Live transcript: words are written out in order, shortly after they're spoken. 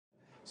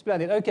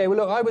Splendid. Okay, well,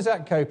 look, I was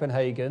at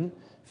Copenhagen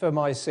for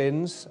my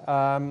sins.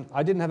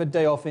 I didn't have a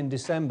day off in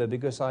December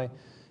because I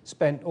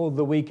spent all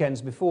the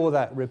weekends before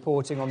that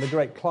reporting on the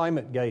great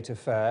ClimateGate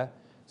affair.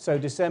 So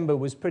December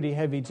was pretty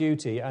heavy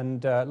duty,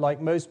 and like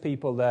most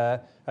people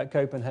there at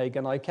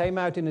Copenhagen, I came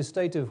out in a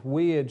state of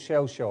weird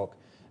shell shock,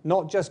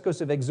 not just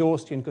because of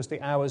exhaustion, because the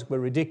hours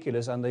were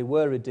ridiculous, and they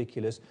were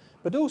ridiculous,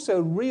 but also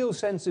a real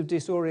sense of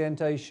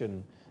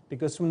disorientation,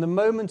 because from the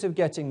moment of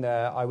getting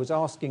there, I was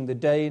asking the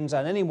Danes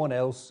and anyone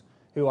else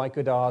who I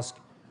could ask,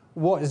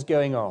 what is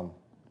going on?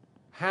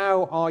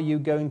 How are you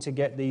going to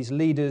get these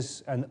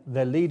leaders and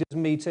their leaders'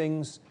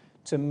 meetings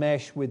to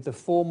mesh with the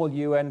formal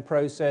UN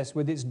process,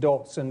 with its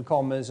dots and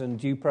commas and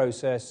due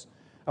process?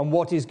 And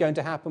what is going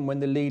to happen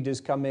when the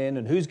leaders come in,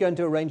 and who's going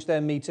to arrange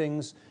their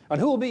meetings, and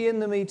who will be in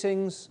the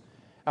meetings,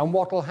 and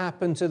what will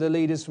happen to the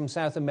leaders from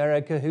South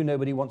America who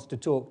nobody wants to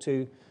talk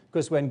to?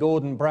 Because when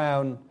Gordon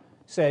Brown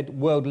said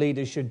world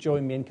leaders should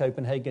join me in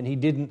Copenhagen, he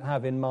didn't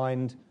have in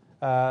mind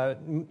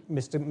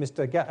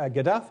Mr.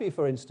 Gaddafi,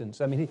 for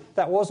instance. I mean,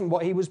 that wasn't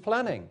what he was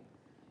planning.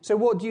 So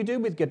what do you do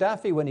with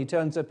Gaddafi when he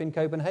turns up in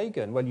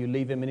Copenhagen? Well, you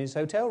leave him in his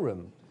hotel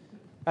room,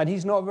 and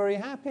he's not very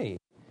happy.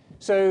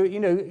 So, you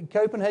know,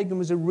 Copenhagen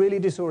was a really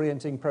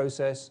disorienting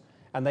process,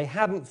 and they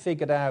hadn't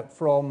figured out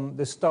from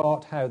the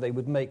start how they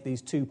would make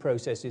these two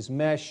processes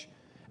mesh,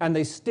 and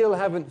they still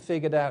haven't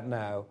figured out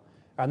now.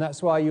 And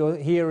that's why you're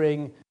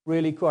hearing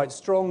really quite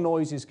strong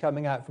noises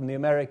coming out from the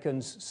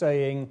Americans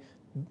saying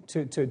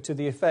to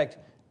the effect,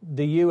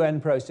 the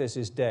UN process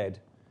is dead.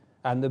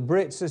 And the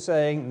Brits are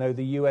saying, no,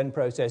 the UN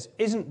process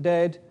isn't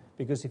dead,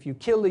 because if you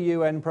kill the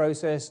UN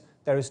process,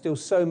 there are still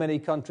so many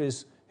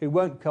countries who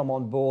won't come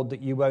on board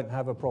that you won't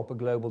have a proper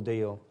global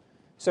deal.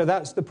 So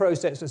that's the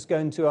process that's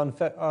going to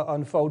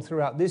unfold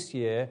throughout this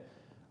year.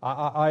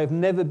 I have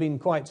never been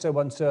quite so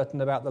uncertain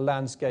about the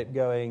landscape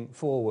going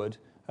forward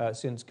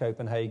since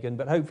Copenhagen,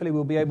 but hopefully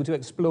we'll be able to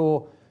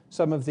explore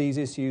some of these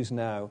issues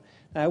now.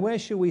 Now, where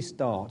shall we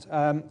start?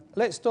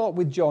 Let's start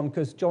with John,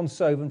 because John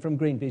Sovan from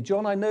Greenpeace.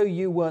 John, I know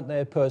you weren't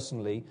there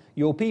personally.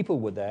 Your people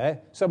were there.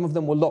 Some of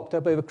them were locked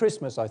up over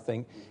Christmas, I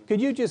think.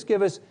 Could you just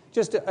give us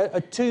just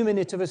a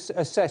 2-minute of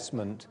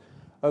assessment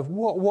of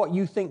what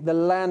you think the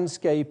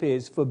landscape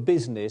is for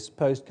business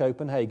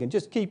post-Copenhagen?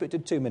 Just keep it to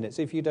 2 minutes.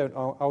 If you don't,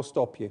 I'll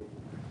stop you.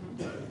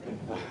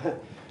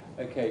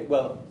 Okay,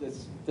 well,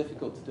 it's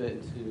difficult to do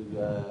it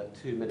into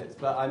 2 minutes,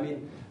 but I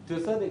mean, to a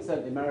certain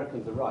extent, the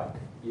Americans are right.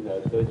 You know,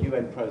 the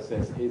UN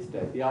process is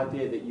dead. The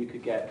idea that you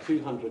could get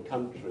 200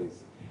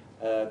 countries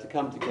to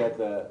come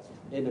together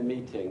in a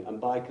meeting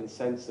and by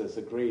consensus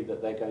agree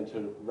that they're going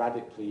to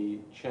radically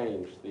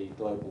change the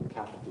global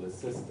capitalist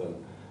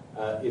system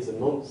is a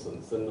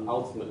nonsense, and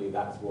ultimately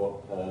that's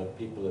what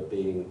people are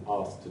being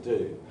asked to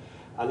do.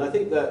 And I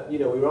think that, you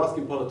know, we were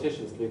asking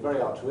politicians to be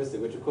very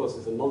altruistic, which of course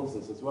is a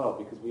nonsense as well,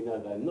 because we know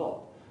they're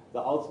not.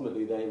 That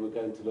ultimately they were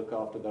going to look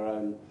after their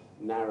own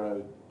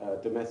narrow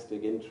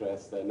domestic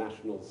interests, their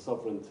national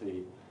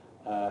sovereignty,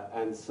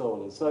 and so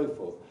on and so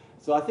forth.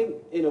 So I think,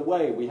 in a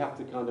way, we have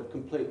to kind of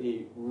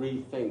completely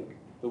rethink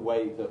the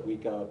way that we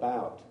go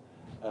about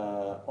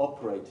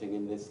operating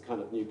in this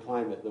kind of new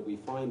climate that we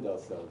find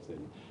ourselves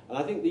in. And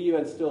I think the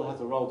UN still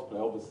has a role to play,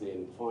 obviously,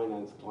 in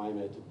finance,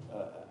 climate,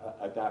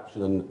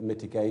 adaptation and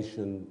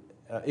mitigation,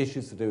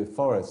 issues to do with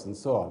forests and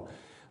so on.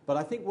 But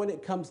I think when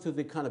it comes to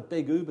the kind of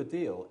big Uber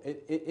deal,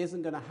 it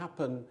isn't going to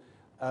happen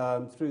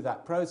through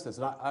that process.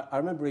 And I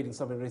remember reading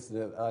something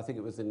recently, I think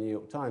it was in the New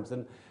York Times,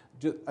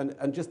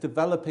 and just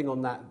developing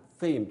on that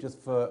theme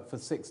just for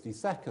 60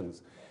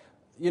 seconds.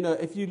 You know,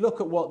 if you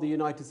look at what the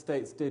United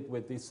States did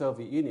with the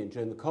Soviet Union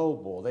during the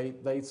Cold War,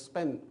 they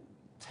spent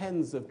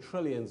tens of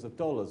trillions of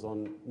dollars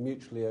on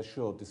mutually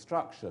assured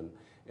destruction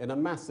in a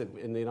massive,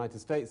 in the United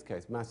States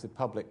case, massive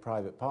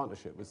public-private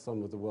partnership with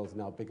some of the world's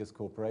now biggest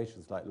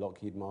corporations like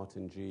Lockheed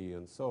Martin, GE,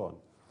 and so on.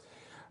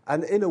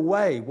 And in a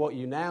way, what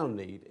you now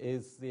need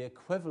is the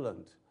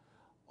equivalent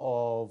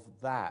of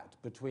that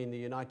between the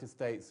United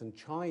States and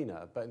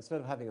China, but instead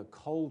of having a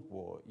Cold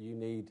War, you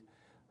need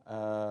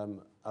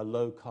a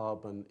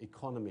low-carbon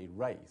economy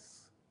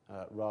race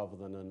rather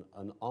than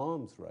an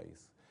arms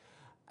race.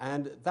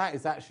 And that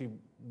is actually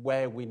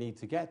where we need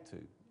to get to.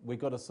 We've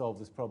got to solve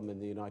this problem in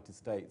the United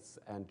States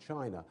and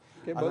China.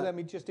 Okay, well, let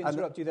me just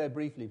interrupt you there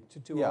briefly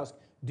to ask,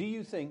 do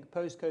you think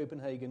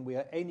post-Copenhagen we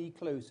are any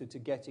closer to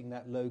getting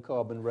that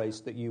low-carbon race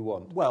that you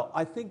want? Well,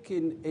 I think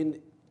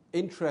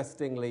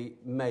interestingly,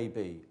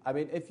 maybe. I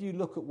mean, if you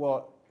look at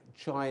what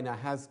China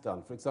has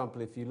done, for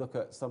example, if you look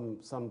at some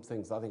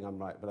things, I think I'm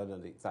right, but I don't know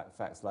the exact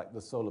facts, like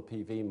the solar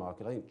PV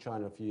market. I think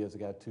China a few years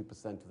ago had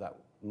 2% of that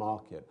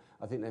market.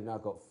 I think they've now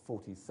got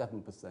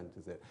 47%,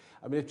 is it?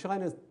 I mean, if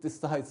China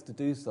decides to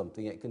do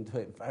something, it can do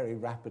it very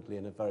rapidly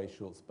in a very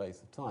short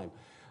space of time.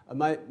 And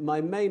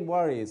my main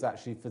worry is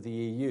actually for the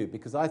EU,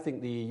 because I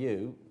think the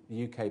EU,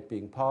 the UK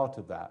being part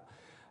of that,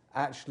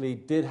 actually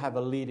did have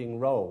a leading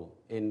role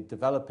in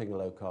developing a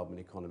low-carbon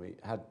economy,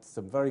 had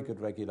some very good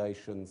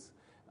regulations,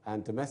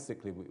 and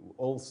domestically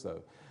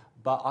also.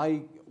 But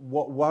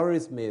what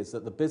worries me is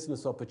that the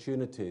business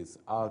opportunities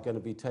are going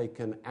to be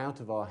taken out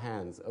of our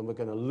hands, and we're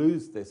going to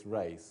lose this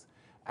race,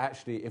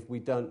 actually, if we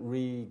don't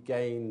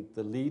regain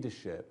the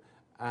leadership.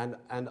 And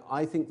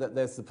I think that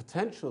there's the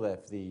potential there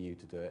for the EU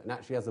to do it. And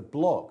actually, as a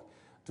bloc,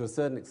 to a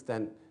certain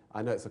extent,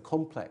 I know it's a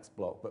complex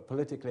bloc, but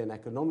politically and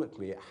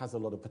economically, it has a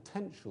lot of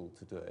potential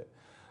to do it.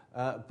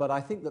 But I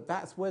think that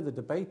that's where the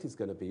debate is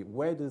going to be.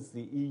 Where does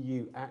the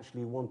EU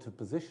actually want to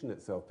position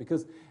itself?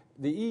 Because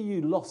the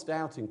EU lost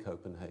out in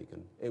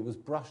Copenhagen. It was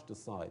brushed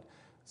aside.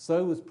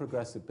 So was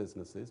progressive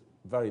businesses.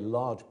 Very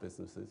large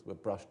businesses were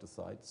brushed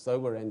aside. So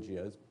were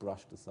NGOs,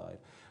 brushed aside.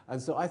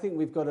 And so I think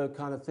we've got to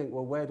kind of think,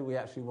 well, where do we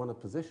actually want to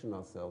position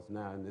ourselves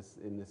now in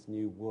this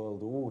new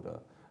world order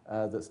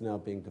that's now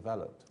being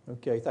developed?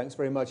 Okay, thanks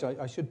very much.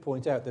 I should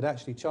point out that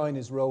actually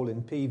China's role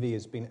in PV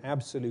has been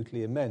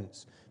absolutely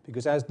immense,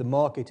 because as the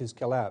market has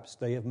collapsed,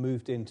 they have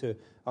moved in to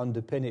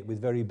underpin it with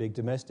very big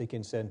domestic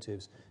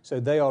incentives. So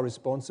they are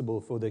responsible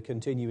for the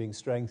continuing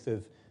strength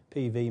of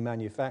PV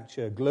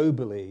manufacture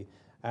globally,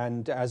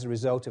 and as a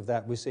result of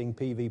that, we're seeing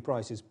PV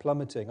prices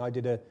plummeting. I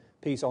did a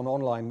piece on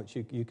online, which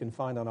you can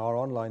find on our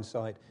online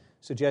site,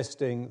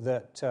 suggesting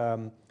that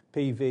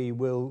PV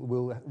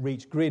will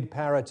reach grid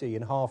parity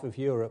in half of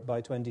Europe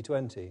by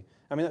 2020.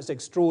 I mean, that's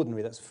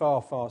extraordinary. That's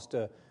far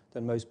faster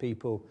than most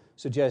people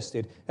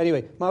suggested.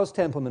 Anyway, Miles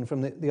Templeman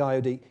from the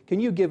IOD, can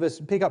you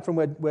pick up from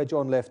where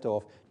John left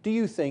off? Do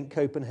you think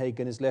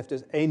Copenhagen has left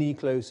us any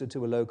closer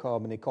to a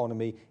low-carbon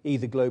economy,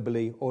 either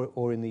globally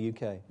or in the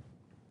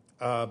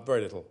UK?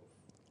 Very little.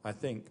 I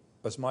think,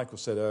 as Michael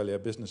said earlier,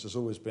 business has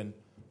always been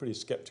pretty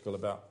sceptical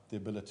about the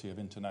ability of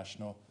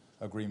international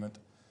agreement,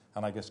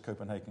 and I guess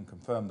Copenhagen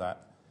confirmed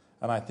that.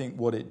 And I think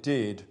what it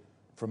did,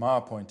 from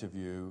our point of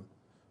view,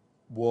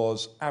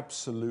 was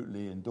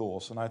absolutely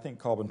endorse, and I think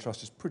Carbon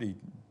Trust is pretty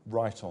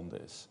right on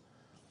this.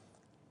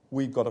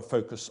 We've got to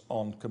focus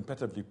on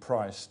competitively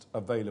priced,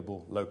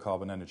 available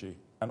low-carbon energy,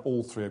 and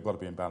all three have got to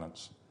be in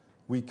balance.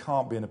 We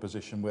can't be in a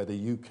position where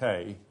the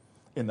UK,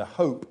 in the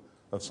hope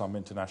of some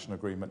international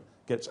agreement,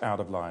 gets out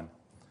of line.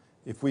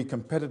 If we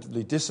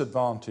competitively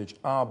disadvantage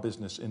our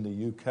business in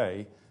the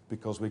UK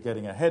because we're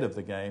getting ahead of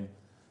the game,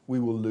 we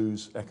will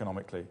lose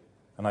economically.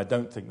 And I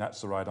don't think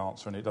that's the right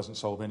answer, and it doesn't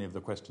solve any of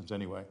the questions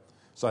anyway.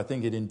 So I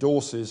think it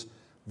endorses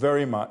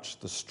very much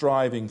the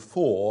striving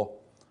for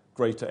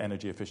greater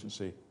energy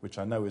efficiency, which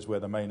I know is where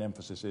the main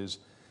emphasis is.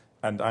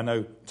 And I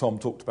know Tom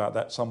talked about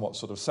that somewhat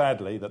sort of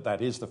sadly,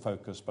 that is the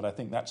focus, but I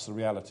think that's the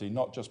reality,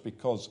 not just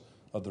because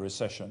of the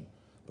recession,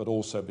 but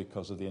also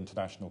because of the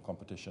international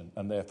competition.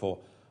 And therefore,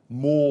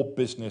 more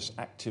business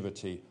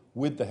activity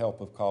with the help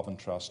of Carbon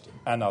Trust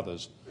and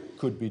others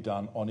could be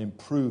done on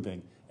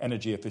improving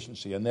energy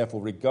efficiency, and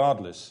therefore,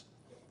 regardless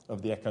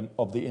of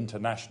the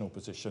international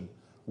position,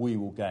 we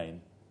will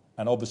gain.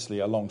 And obviously,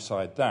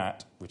 alongside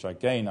that, which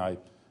again I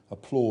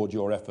applaud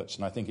your efforts,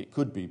 and I think it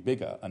could be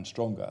bigger and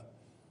stronger,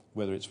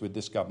 whether it's with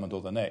this government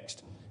or the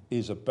next,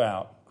 is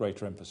about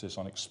greater emphasis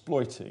on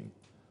exploiting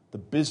the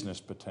business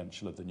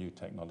potential of the new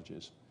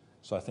technologies.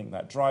 So I think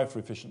that drive for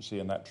efficiency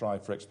and that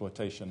drive for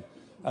exploitation,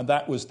 and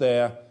that was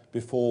there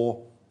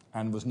before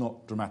and was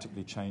not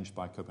dramatically changed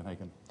by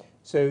Copenhagen.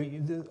 So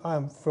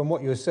from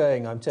what you're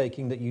saying, I'm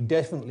taking that you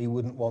definitely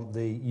wouldn't want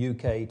the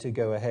UK to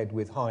go ahead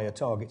with higher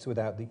targets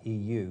without the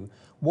EU.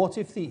 What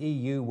if the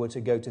EU were to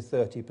go to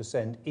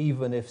 30%,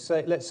 even if,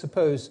 say, let's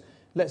suppose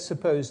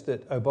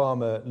that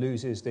Obama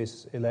loses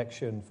this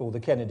election for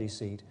the Kennedy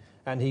seat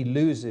and he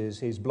loses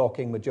his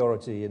blocking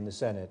majority in the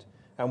Senate,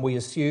 and we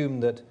assume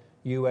that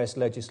US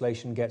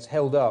legislation gets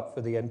held up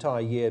for the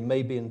entire year,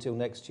 maybe until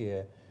next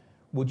year,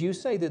 would you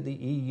say that the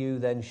EU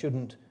then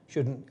shouldn't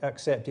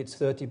accept its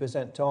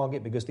 30%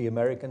 target because the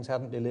Americans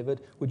hadn't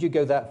delivered? Would you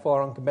go that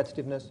far on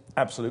competitiveness?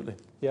 Absolutely.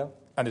 Yeah.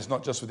 And it's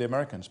not just with the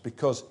Americans,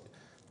 because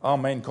our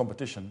main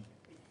competition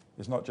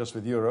is not just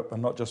with Europe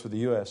and not just with the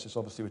US, it's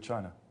obviously with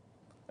China.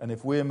 And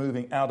if we're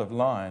moving out of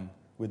line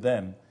with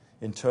them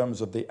in terms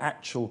of the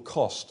actual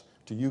cost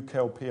to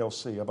UK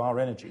PLC of our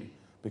energy,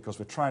 because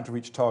we're trying to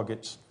reach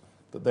targets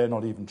that they're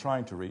not even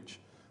trying to reach,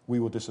 we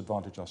will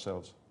disadvantage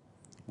ourselves.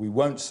 We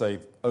won't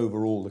save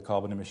overall the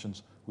carbon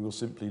emissions. We will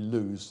simply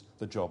lose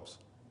the jobs.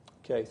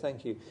 Okay,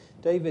 thank you.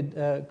 David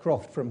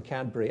Croft from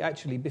Cadbury.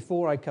 Actually,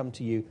 before I come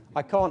to you,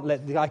 I can't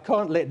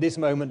let this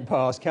moment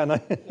pass, can I?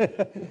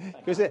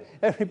 Because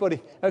everybody...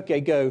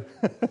 Okay, go.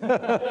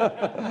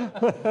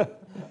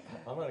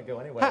 I'm going to go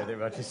anywhere with it,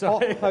 Roger,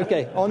 sorry.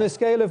 Okay, on a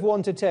scale of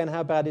 1 to 10,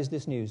 how bad is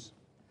this news?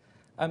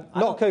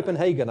 Not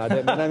Copenhagen, I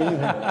don't mean. I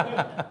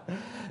mean...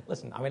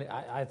 Listen, I mean,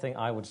 I think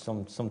I would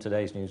sum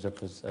today's news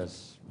up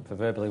as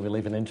proverbially we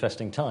live in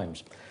interesting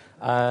times.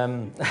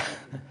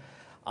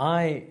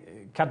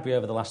 Cadbury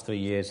over the last 3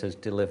 years has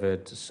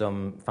delivered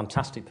some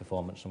fantastic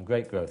performance, some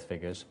great growth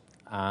figures,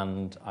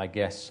 and I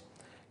guess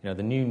the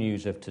new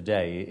news of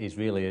today is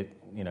really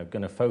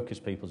going to focus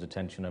people's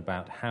attention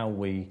about how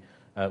we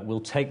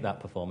will take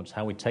that performance,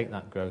 how we take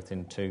that growth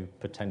into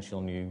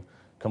potential new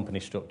company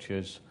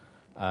structures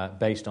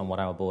based on what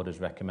our board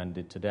has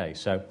recommended today.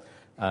 So,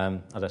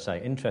 as I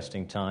say,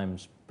 interesting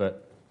times,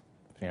 but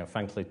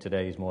frankly,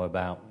 today is more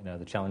about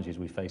the challenges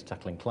we face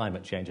tackling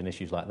climate change and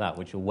issues like that,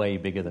 which are way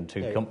bigger than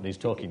two companies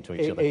talking to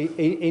each other.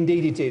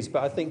 Indeed it is,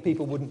 but I think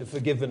people wouldn't have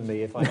forgiven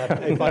me if I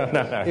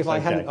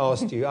hadn't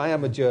asked you. I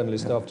am a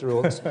journalist after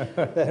all.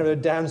 There are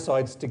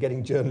downsides to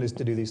getting journalists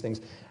to do these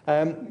things.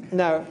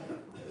 Now,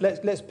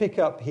 let's pick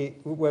up here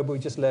where we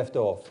just left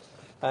off.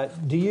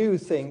 Do you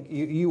think,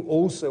 you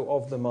also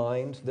of the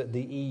mind that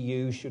the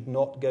EU should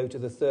not go to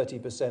the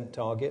 30%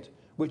 target,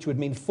 which would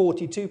mean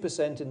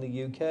 42% in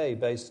the UK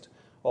based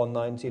on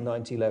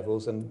 1990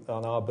 levels and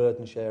on our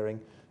burden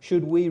sharing?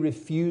 Should we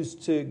refuse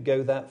to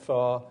go that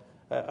far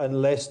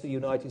unless the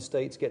United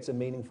States gets a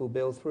meaningful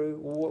bill through?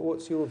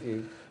 What's your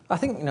view? I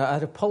think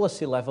at a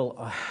policy level,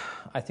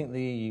 I think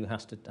the EU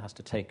has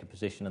to take a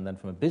position, and then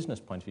from a business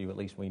point of view, at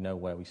least we know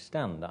where we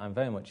stand. I'm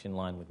very much in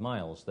line with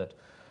Miles that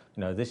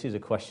this is a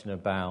question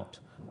about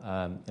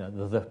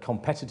the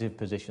competitive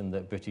position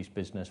that British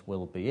business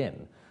will be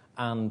in.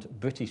 And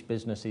British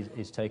business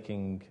is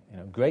taking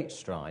great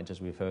strides,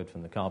 as we've heard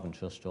from the Carbon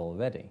Trust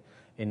already,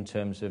 in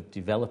terms of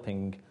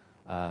developing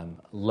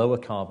lower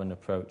carbon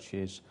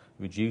approaches,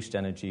 reduced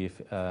energy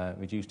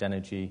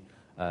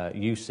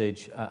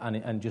usage,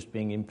 and just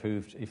being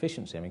improved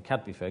efficiency. I mean,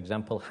 Cadbury, for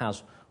example,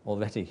 has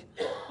already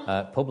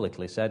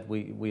publicly said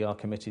we are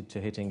committed to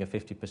hitting a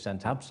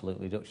 50% absolute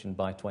reduction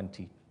by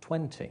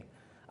 2020.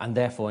 And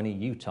therefore, an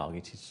EU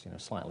target is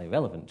slightly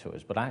irrelevant to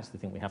us. But I actually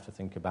think we have to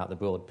think about the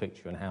broad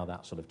picture and how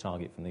that sort of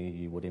target from the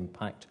EU would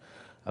impact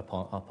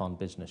upon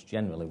business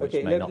generally, which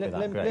may not be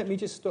that great. Let me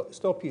just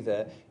stop you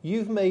there.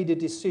 You've made a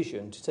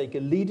decision to take a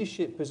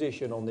leadership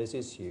position on this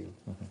issue.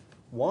 Mm-hmm.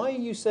 Why are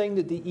you saying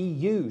that the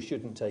EU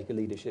shouldn't take a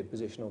leadership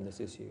position on this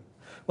issue?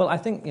 Well, I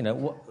think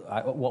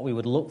what we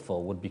would look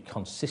for would be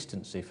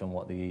consistency from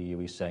what the EU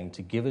is saying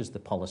to give us the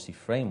policy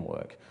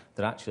framework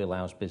that actually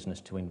allows business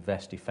to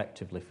invest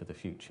effectively for the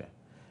future.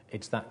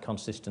 It's that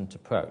consistent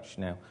approach.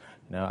 Now,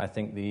 I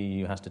think the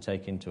EU has to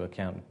take into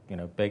account,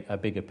 a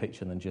bigger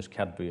picture than just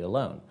Cadbury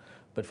alone.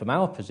 But from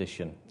our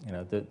position,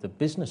 the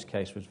business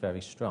case was very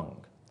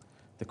strong.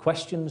 The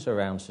questions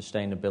around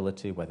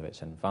sustainability, whether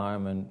it's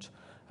environment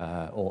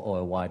or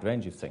a wide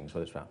range of things,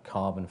 whether it's about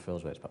carbon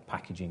fills, whether it's about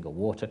packaging or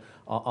water,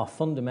 are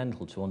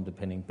fundamental to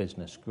underpinning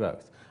business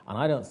growth. And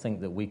I don't think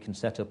that we can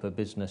set up a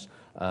business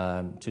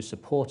to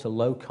support a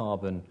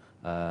low-carbon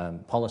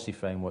policy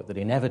framework that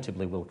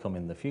inevitably will come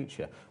in the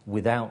future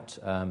without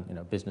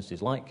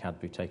businesses like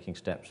Cadbury taking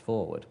steps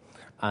forward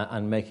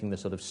and making the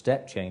sort of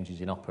step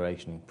changes in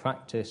operation and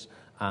practice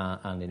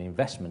and in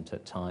investment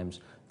at times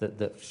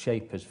that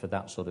shape us for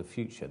that sort of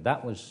future.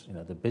 That was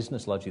the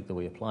business logic that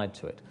we applied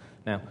to it.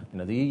 Now,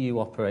 the EU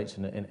operates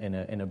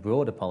in a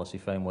broader policy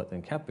framework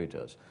than Cadbury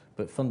does,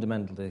 but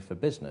fundamentally for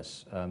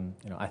business,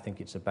 I think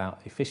it's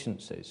about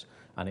efficiencies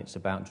and it's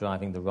about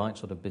driving the right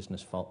sort of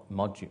business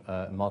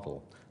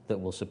model that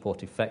will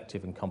support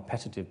effective and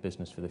competitive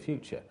business for the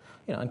future.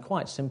 And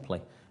quite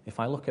simply, if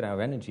I look at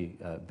our energy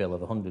bill of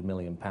 £100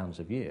 million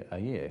a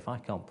year, if I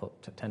can't put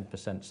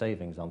 10%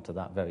 savings onto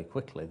that very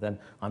quickly, then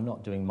I'm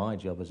not doing my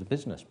job as a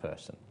business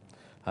person.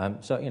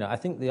 So I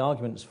think the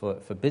arguments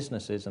for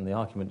businesses and the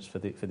arguments for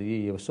the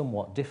EU are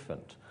somewhat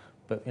different.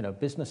 But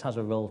business has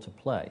a role to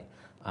play,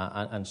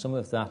 and some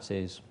of that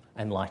is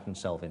enlightened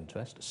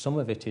self-interest. Some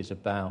of it is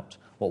about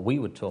what we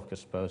would talk, I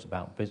suppose,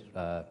 about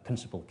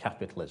principled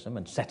capitalism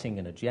and setting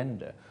an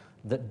agenda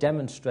that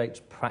demonstrates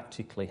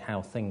practically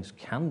how things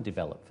can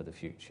develop for the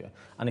future.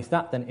 And if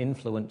that then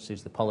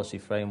influences the policy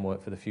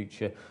framework for the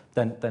future,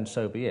 then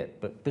so be it.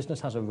 But business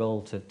has a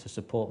role to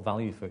support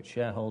value for its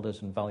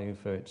shareholders and value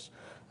for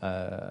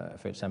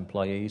its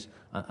employees,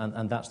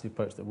 and that's the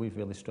approach that we've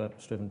really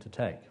striven to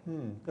take.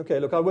 Okay,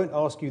 look, I won't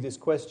ask you this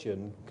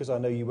question because I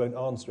know you won't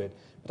answer it,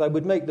 but I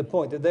would make the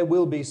point that there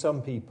will be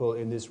some people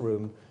in this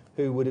room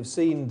who would have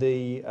seen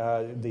the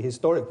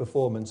historic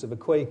performance of a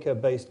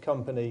Quaker-based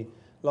company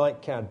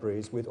like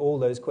Cadbury's, with all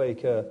those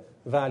Quaker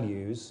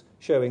values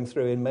showing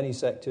through in many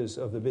sectors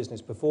of the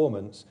business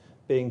performance,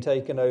 being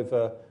taken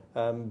over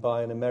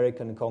by an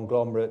American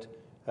conglomerate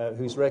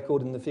whose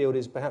record in the field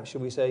is perhaps,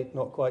 shall we say,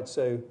 not quite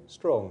so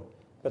strong.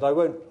 But I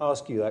won't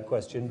ask you that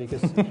question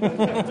because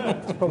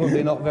it's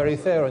probably not very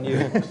fair on you.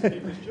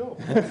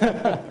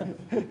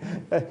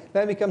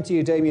 Let me come to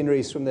you, Damien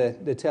Rees from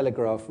the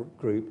Telegraph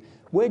Group.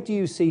 Where do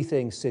you see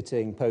things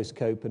sitting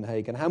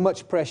post-Copenhagen? How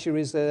much pressure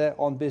is there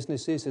on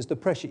businesses? Has the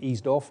pressure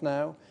eased off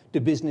now? Do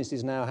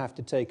businesses now have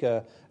to take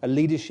a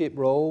leadership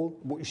role?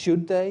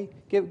 Should they?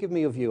 Give me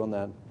your view on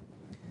that.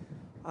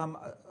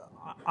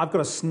 I've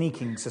got a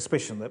sneaking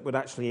suspicion that we'd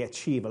actually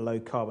achieve a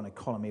low-carbon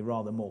economy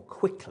rather more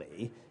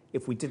quickly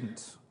if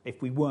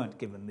we weren't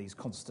given these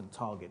constant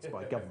targets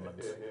by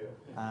government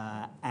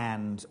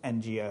and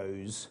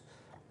NGOs.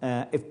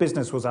 If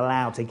business was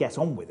allowed to get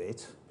on with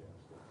it,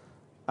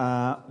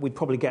 we'd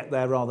probably get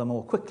there rather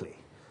more quickly.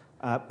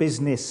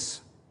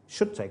 Business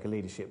should take a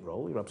leadership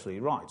role. You're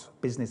absolutely right.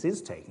 Business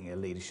is taking a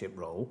leadership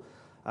role.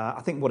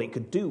 I think what it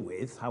could do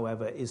with,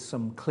 however, is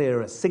some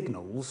clearer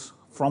signals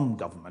from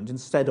government.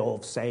 Instead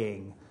of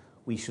saying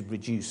we should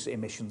reduce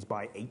emissions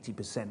by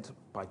 80%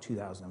 by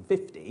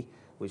 2050,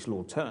 which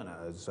Lord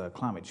Turner's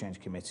Climate Change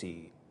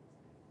Committee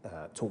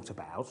talked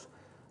about,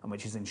 and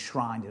which is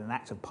enshrined in an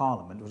Act of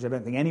Parliament, which I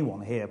don't think anyone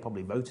here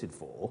probably voted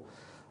for,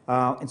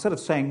 instead of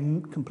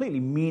saying completely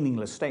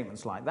meaningless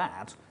statements like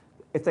that,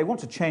 if they want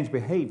to change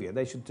behaviour,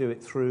 they should do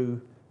it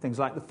through things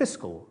like the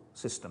fiscal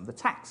system, the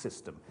tax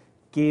system.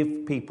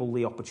 Give people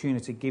the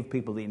opportunity, give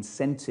people the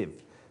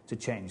incentive to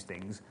change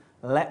things.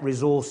 Let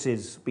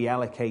resources be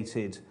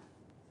allocated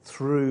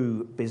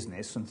through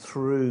business and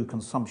through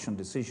consumption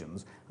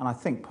decisions. And I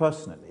think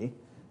personally,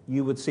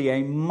 you would see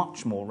a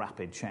much more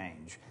rapid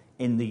change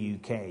in the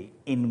UK,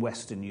 in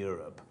Western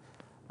Europe,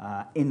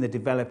 in the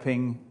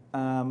developing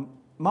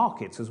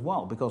markets as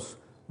well, because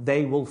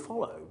they will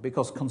follow,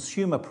 because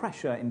consumer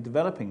pressure in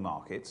developing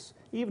markets,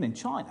 even in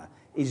China,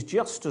 is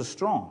just as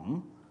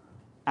strong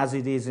as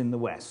it is in the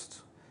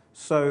West.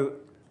 So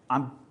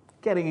I'm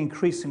getting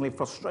increasingly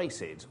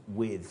frustrated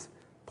with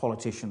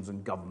politicians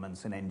and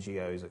governments and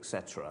NGOs,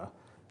 etc.,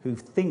 who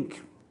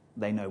think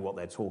they know what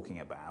they're talking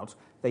about.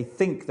 They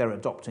think they're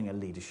adopting a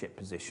leadership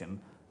position,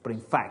 but in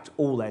fact,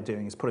 all they're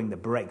doing is putting the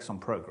brakes on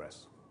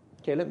progress.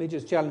 Okay, let me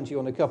just challenge you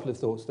on a couple of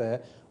thoughts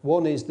there.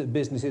 One is that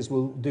businesses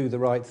will do the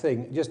right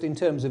thing. Just in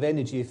terms of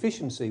energy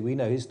efficiency, we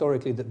know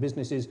historically that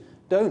businesses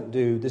don't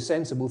do the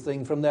sensible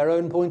thing from their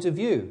own point of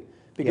view,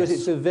 because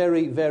it's a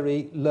very,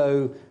 very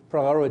low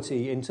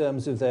priority in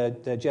terms of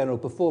their general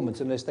performance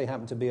unless they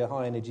happen to be a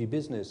high-energy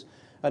business.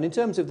 And in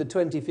terms of the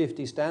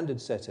 2050 standard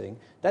setting,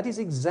 that is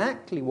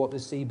exactly what the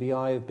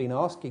CBI have been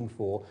asking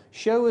for.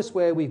 Show us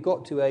where we've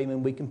got to aim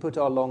and we can put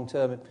our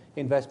long-term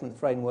investment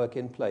framework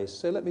in place.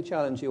 So let me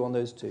challenge you on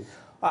those two.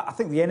 I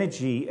think the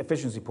energy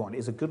efficiency point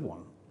is a good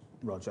one,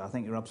 Roger. I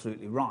think you're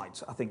absolutely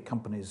right. I think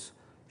companies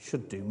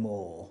should do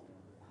more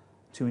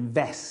to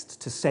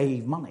invest, to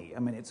save money. I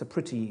mean, it's a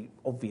pretty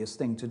obvious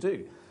thing to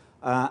do.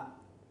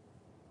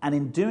 And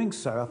in doing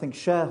so, I think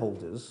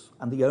shareholders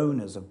and the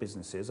owners of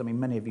businesses, I mean,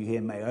 many of you here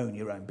may own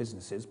your own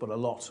businesses, but a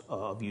lot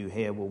of you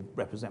here will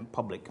represent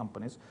public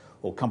companies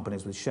or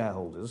companies with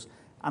shareholders.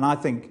 And I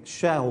think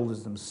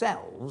shareholders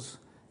themselves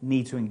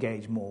need to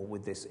engage more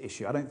with this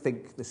issue. I don't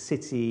think the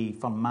city,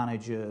 fund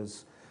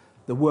managers,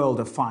 the world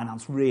of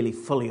finance really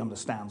fully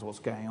understands what's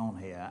going on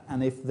here.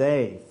 And if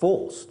they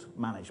forced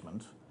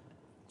management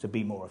to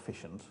be more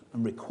efficient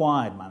and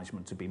required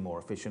management to be more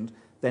efficient,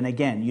 then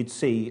again, you'd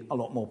see a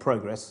lot more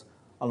progress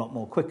a lot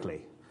more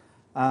quickly.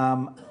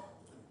 I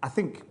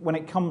think when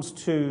it comes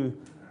to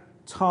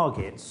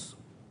targets,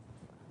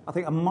 I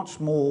think a much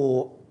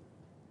more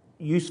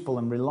useful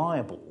and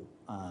reliable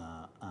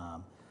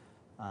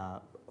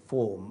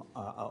form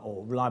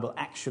or reliable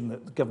action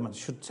that the government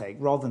should take,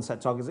 rather than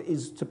set targets,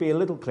 is to be a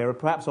little clearer,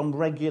 perhaps on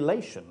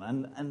regulation,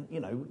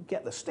 and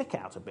get the stick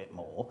out a bit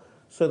more,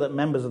 so that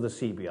members of the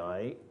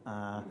CBI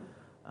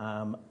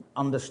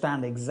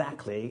understand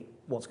exactly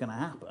what's going to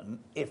happen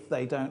if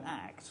they don't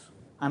act.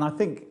 And I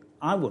think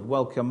I would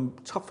welcome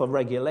tougher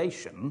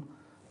regulation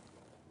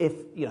if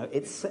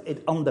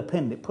it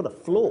underpinned, it put a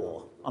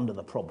floor under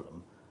the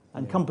problem,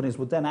 and companies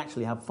would then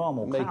actually have far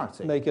more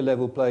clarity. Make a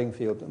level playing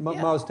field.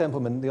 Miles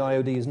Templeman, the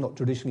IOD has not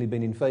traditionally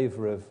been in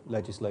favour of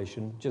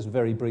legislation. Just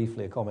very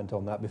briefly a comment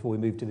on that before we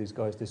move to these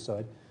guys this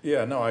side.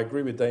 Yeah, no, I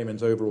agree with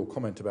Damon's overall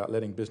comment about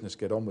letting business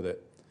get on with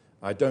it.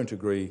 I don't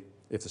agree,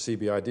 if the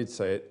CBI did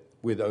say it,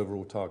 with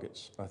overall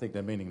targets. I think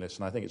they're meaningless,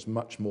 and I think it's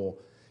much more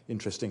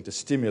interesting to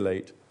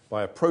stimulate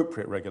by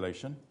appropriate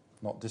regulation,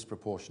 not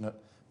disproportionate,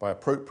 by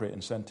appropriate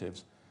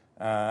incentives.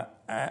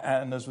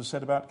 And as was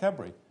said about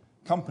Cadbury,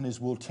 companies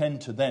will tend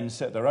to then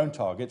set their own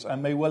targets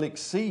and may well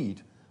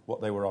exceed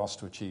what they were asked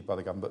to achieve by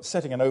the government. But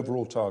setting an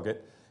overall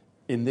target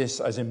in this,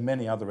 as in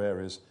many other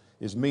areas,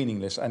 is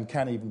meaningless and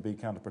can even be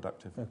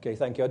counterproductive. Okay,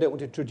 thank you. I don't want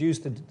to introduce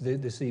the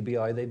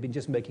CBI. They've been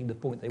just making the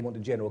point they want a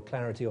general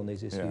clarity on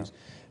these issues. Yeah.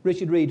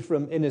 Richard Reed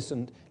from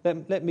Innocent,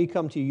 let me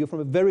come to you. You're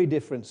from a very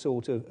different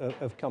sort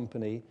of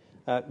company.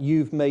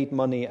 You've made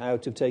money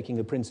out of taking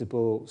a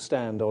principled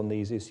stand on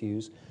these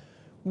issues.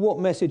 What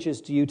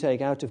messages do you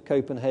take out of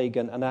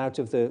Copenhagen and out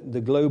of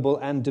the global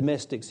and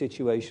domestic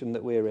situation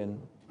that we're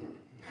in?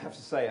 I have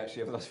to say,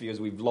 actually, over the last few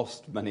years, we've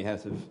lost money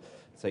out of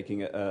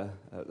taking a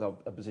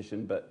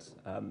position. But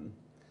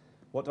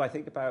what do I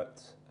think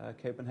about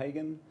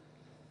Copenhagen?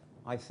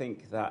 I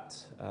think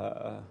that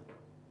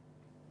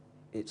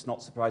it's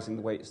not surprising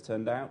the way it's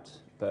turned out,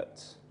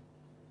 but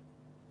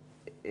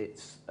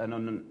it's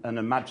an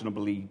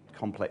unimaginably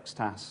complex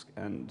task,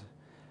 and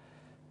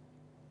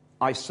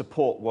I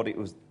support what it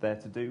was there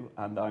to do,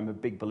 and I'm a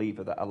big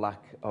believer that a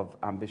lack of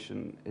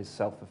ambition is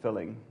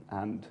self-fulfilling.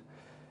 And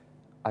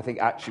I think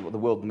actually what the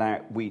world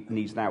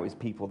needs now is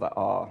people that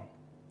are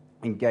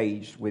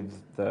engaged with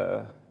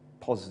the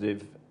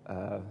positive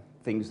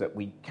things that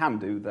we can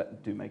do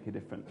that do make a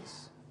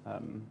difference.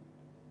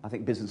 I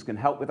think business can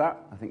help with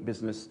that. I think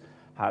business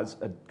has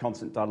a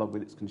constant dialogue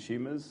with its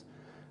consumers.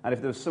 And if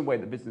there was some way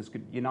that business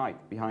could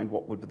unite behind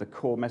what would be the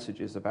core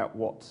messages about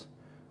what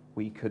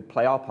we could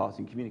play our part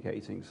in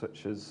communicating,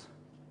 such as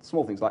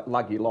small things like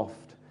lag your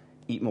loft,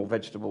 eat more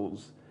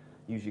vegetables,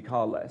 use your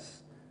car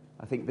less,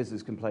 I think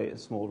business can play a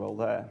small role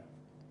there.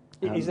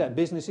 Is that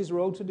business's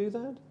role to do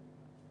that?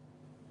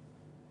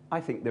 I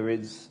think there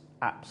is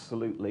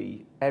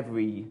absolutely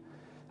every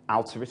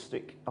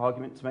altruistic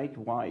argument to make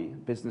why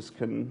business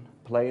can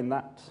play in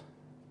that.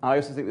 I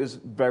also think there's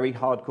very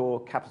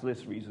hardcore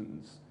capitalist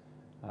reasons.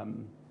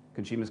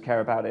 Consumers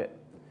care about it.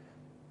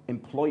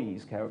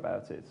 Employees care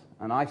about it.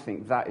 And I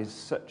think that is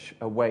such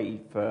a way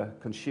for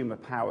consumer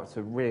power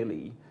to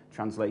really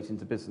translate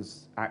into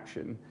business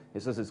action.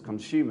 It's us as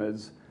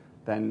consumers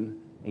then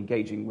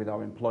engaging with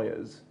our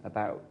employers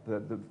about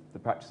the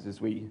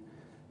practices we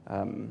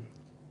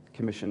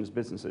commission as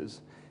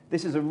businesses.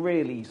 This is a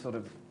really sort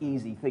of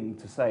easy thing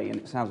to say, and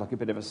it sounds like a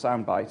bit of a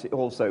soundbite. It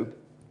also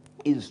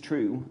is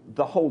true.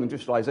 The whole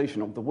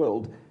industrialization of the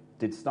world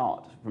did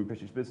start from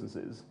British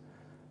businesses.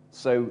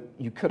 So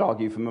you could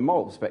argue from a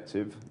moral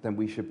perspective, then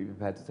we should be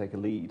prepared to take a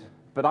lead.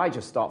 But I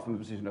just start from the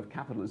position of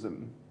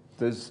capitalism.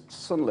 There's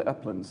sunlit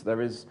uplands.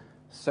 There is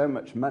so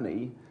much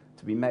money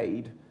to be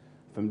made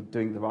from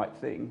doing the right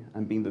thing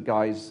and being the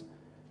guys.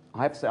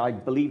 I have to say I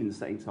believe in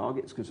setting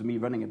targets, because for me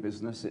running a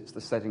business, it's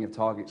the setting of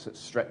targets that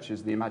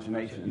stretches the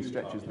imagination and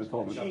stretches the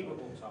performance.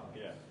 Achievable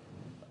target, yeah.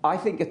 I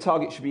think a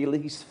target should be at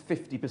least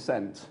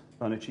 50%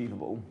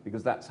 unachievable,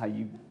 because that's how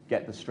you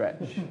get the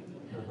stretch.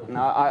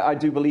 Now, I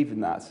do believe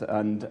in that.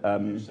 And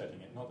You're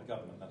setting it, not the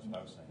government, that's what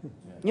I was saying.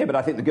 yeah, but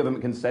I think the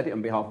government can set it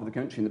on behalf of the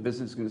country, and the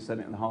business is going to set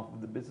it on behalf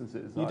of the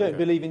businesses. You don't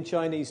believe in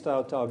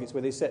Chinese-style targets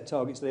where they set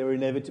targets they were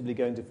inevitably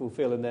going to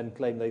fulfil and then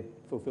claim they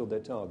fulfilled their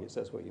targets.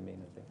 That's what you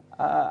mean, I think.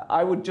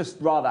 I would just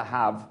rather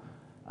have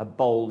a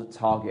bold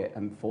target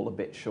and fall a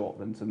bit short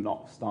than to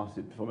not start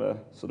it from a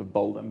sort of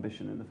bold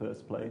ambition in the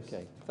first place.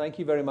 Okay, thank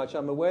you very much.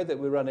 I'm aware that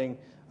we're running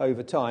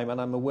over time,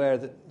 and I'm aware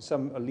that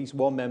at least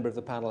one member of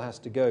the panel has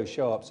to go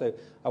sharp. So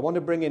I want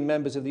to bring in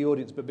members of the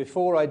audience, but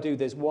before I do,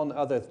 there's one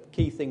other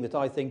key thing that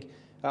I think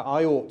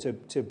I ought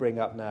to bring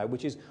up now,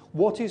 which is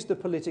what is the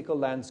political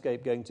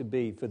landscape going to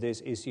be for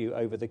this issue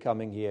over the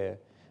coming year?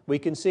 We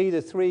can see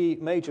the three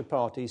major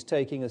parties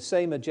taking the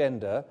same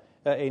agenda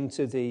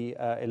into the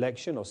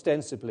election,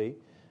 ostensibly,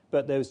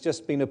 but there's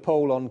just been a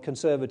poll on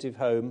Conservative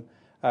Home,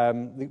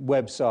 the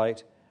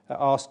website,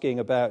 asking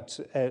about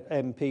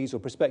MPs or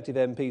prospective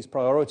MPs'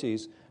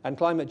 priorities, and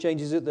climate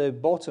change is at the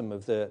bottom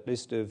of the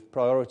list of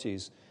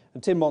priorities.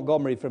 And Tim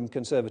Montgomery from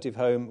Conservative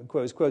Home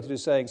was quoted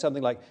as saying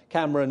something like,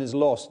 Cameron is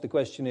lost, the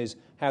question is,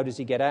 how does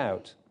he get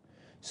out?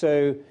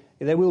 So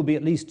there will be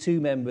at least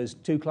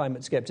two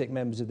climate skeptic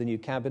members of the new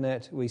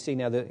cabinet. We see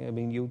now that,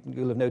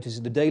 you'll have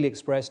noticed the Daily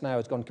Express now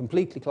has gone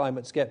completely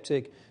climate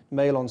skeptic.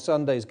 Mail on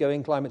Sunday is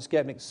going climate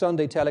skeptic.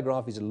 Sunday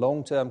Telegraph is a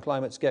long-term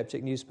climate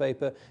skeptic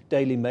newspaper.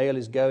 Daily Mail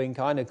is going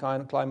kind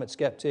of climate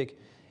skeptic.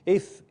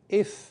 If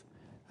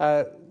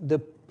the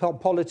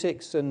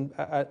politics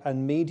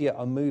and media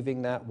are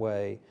moving that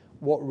way,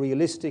 what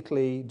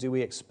realistically do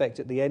we expect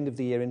at the end of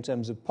the year in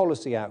terms of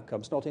policy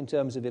outcomes, not in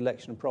terms of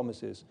election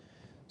promises?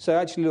 So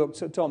actually, look,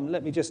 Tom,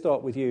 let me just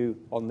start with you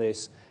on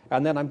this,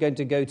 and then I'm going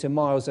to go to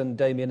Miles and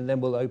Damien, and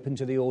then we'll open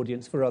to the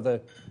audience for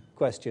other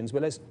questions.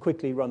 But let's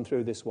quickly run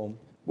through this one.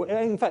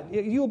 In fact,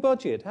 your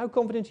budget, how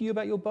confident are you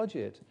about your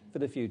budget for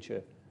the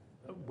future?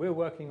 We're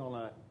working on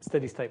a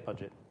steady-state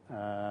budget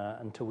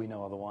until we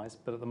know otherwise.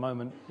 But at the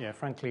moment,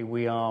 frankly,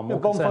 we are more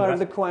concerned bonfire about of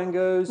the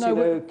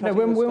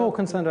Quangos. We're more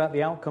concerned about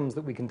the outcomes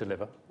that we can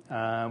deliver.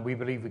 We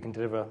believe we can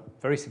deliver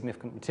very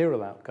significant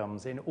material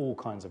outcomes in all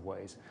kinds of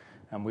ways.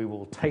 And we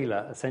will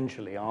tailor,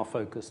 essentially, our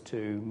focus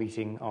to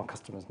meeting our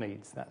customers'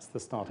 needs. That's the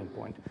starting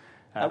point.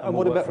 And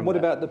what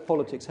about the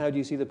politics? How do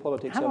you see the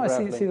politics unraveling? How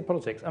do I see the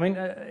politics? I mean,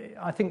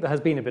 I think there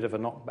has been a bit of a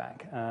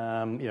knockback.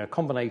 A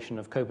combination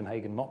of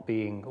Copenhagen not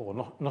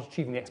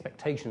achieving the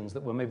expectations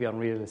that were maybe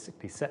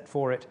unrealistically set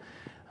for it.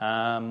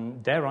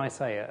 Dare I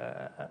say,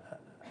 a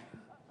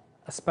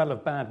spell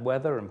of bad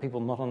weather and people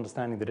not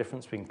understanding the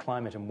difference between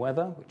climate and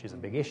weather, which is a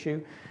big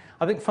issue.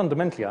 I think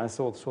fundamentally, I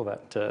saw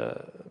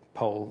that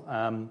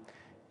poll.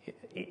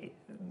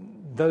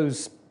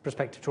 Those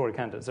prospective Tory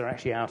candidates are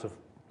actually out of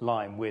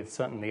line with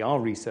certainly our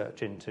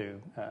research into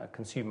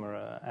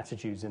consumer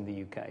attitudes in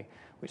the UK,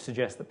 which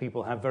suggests that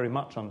people have very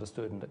much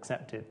understood and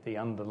accepted the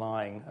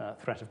underlying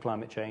threat of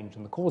climate change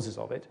and the causes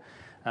of it.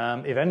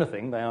 If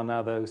anything, they are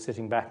now, though,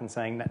 sitting back and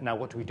saying, now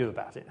what do we do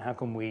about it? How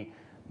can we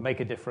make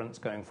a difference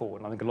going forward?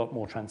 And I think a lot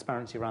more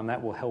transparency around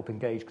that will help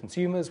engage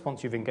consumers.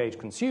 Once you've engaged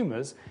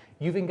consumers,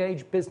 you've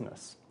engaged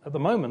business. At the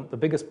moment, the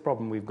biggest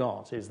problem we've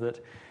got is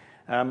that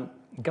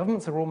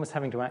governments are almost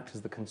having to act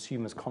as the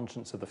consumer's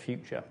conscience of the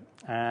future.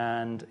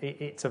 And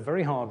it's a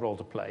very hard role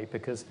to play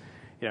because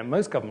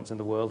most governments in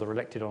the world are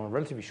elected on a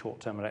relatively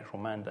short-term electoral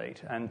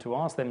mandate. And to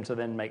ask them to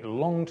then make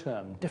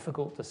long-term,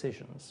 difficult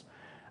decisions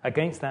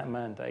against that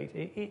mandate,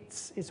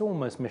 it's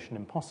almost mission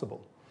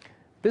impossible.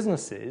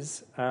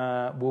 Businesses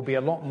will be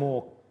a lot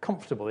more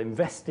comfortable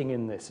investing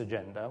in this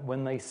agenda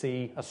when they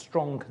see a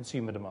strong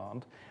consumer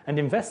demand, and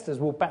investors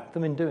will back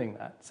them in doing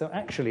that. So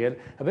actually, a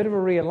bit of a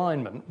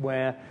realignment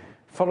where,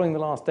 following the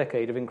last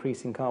decade of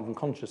increasing carbon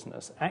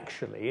consciousness,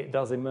 actually it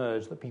does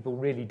emerge that people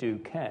really do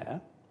care,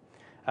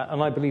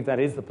 And I believe that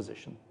is the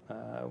position.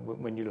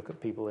 When you look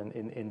at people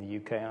in the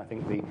UK, I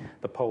think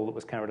the poll that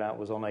was carried out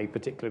was on a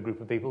particular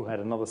group of people who had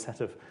another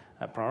set of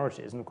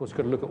priorities. And of course, you've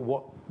got to look at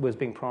what was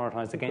being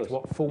prioritised against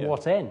what, for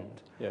what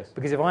end. Yes.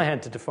 Because if I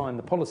had to define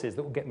the policies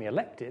that will get me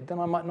elected, then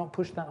I might not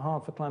push that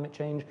hard for climate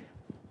change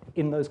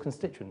in those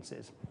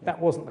constituencies. That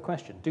wasn't the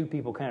question. Do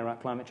people care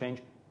about climate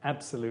change?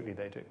 Absolutely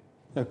they do.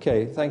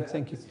 Okay,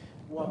 thank you.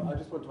 Well, I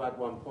just want to add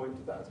one point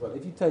to that as well.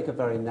 If you take a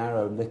very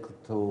narrow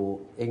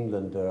little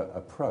Englander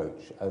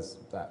approach, as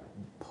that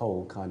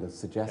poll kind of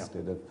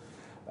suggested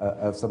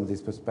of some of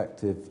these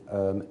prospective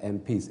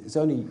MPs, it's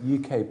only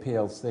UK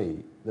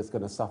PLC that's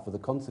going to suffer the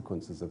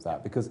consequences of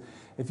that. Because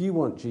if you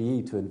want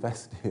GE to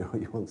invest here or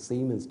you want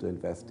Siemens to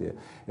invest here,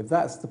 if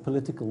that's the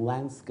political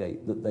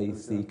landscape that they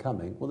see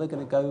coming, well, they're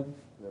going to go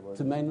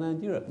to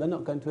mainland Europe. They're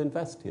not going to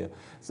invest here.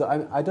 So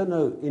I don't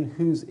know in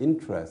whose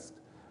interest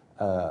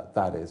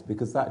that is,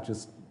 because that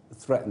just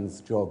threatens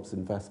jobs,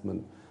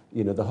 investment,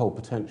 the whole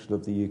potential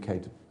of the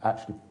UK to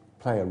actually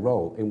play a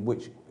role in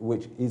which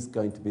is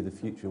going to be the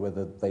future,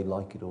 whether they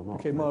like it or not.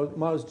 Okay,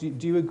 Miles, do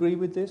you agree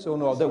with this or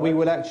not? That we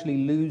will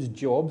actually lose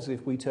jobs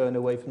if we turn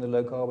away from the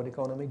low-carbon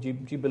economy? Do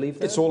you believe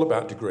that? It's all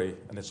about degree,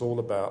 and it's all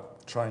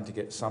about trying to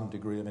get some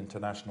degree of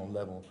international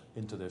level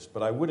into this.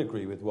 But I would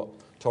agree with what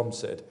Tom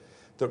said,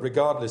 that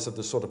regardless of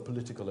the sort of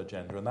political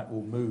agenda, and that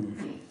will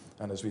move,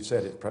 and as we've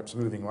said, it's perhaps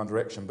moving in one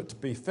direction, but to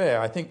be fair,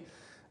 I think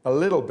a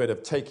little bit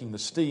of taking the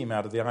steam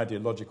out of the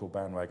ideological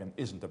bandwagon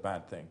isn't a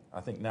bad thing.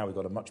 I think now we've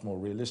got a much more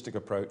realistic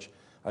approach.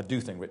 I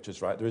do think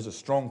Richard's right. There is a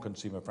strong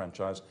consumer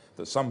franchise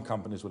that some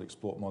companies will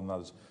exploit more than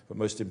others, but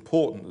most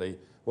importantly,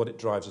 what it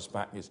drives us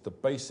back is the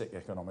basic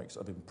economics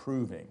of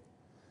improving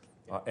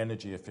our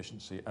energy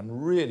efficiency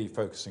and really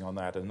focusing on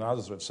that. And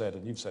others have said,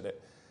 and you've said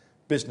it,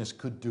 business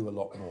could do a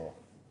lot more.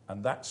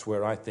 And that's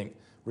where I think,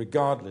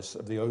 regardless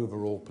of the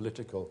overall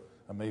political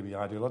and maybe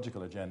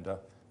ideological agenda,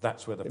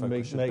 that's where the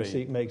focus should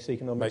be. Makes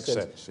economic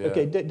sense. Yeah.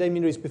 Okay,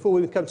 Damien Rees, before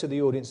we come to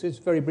the audience,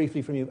 just very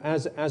briefly from you,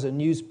 as a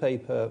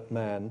newspaper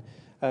man,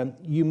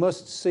 you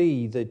must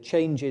see the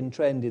change in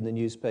trend in the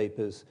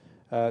newspapers.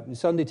 The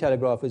Sunday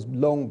Telegraph has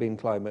long been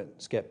climate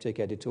sceptic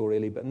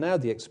editorially, but now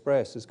the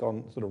Express has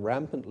gone sort of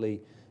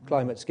rampantly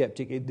climate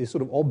sceptic. It's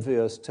sort of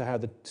obvious to how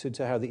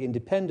the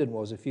Independent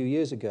was a few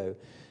years ago.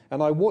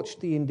 And I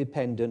watched The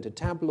Independent, a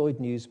tabloid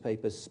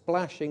newspaper,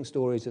 splashing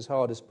stories as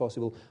hard as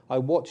possible. I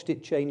watched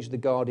it change the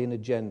Guardian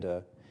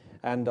agenda.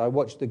 And I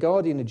watched the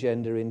Guardian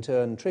agenda in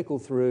turn trickle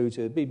through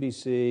to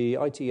BBC,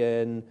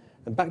 ITN,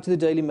 and back to the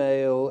Daily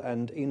Mail.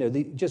 And,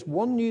 just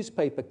one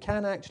newspaper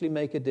can actually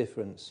make a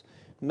difference.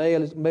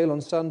 Mail on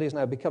Sunday is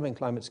now becoming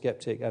climate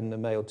sceptic, and the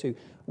Mail too.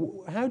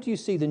 How do you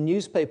see the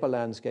newspaper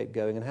landscape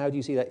going, and how do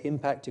you see that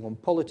impacting on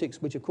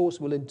politics, which of course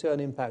will in turn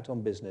impact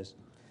on business?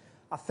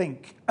 I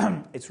think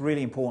it's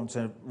really important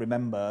to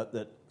remember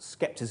that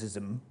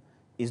scepticism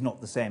is not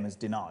the same as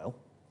denial.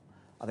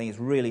 I think it's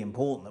really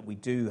important that we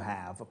do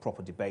have a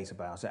proper debate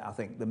about it. I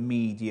think the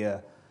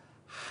media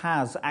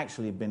has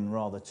actually been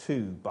rather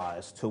too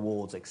biased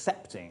towards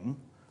accepting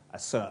a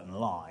certain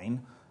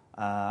line.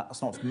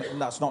 That's not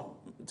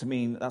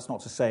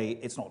to say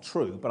it's not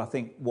true, but I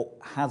think what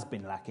has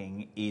been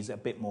lacking is a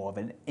bit more of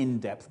an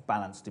in-depth,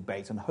 balanced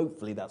debate, and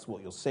hopefully that's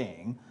what you're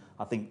seeing.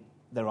 I think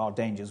there are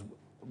dangers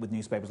with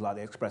newspapers like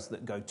the Express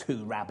that go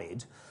too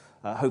rabid.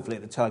 Hopefully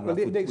at the Telegraph...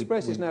 Well, the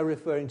Express is now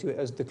referring to it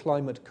as the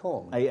climate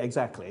con.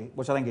 Exactly,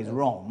 which I think is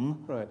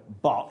wrong. Right.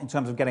 But in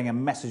terms of getting a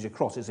message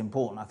across, it's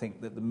important. I think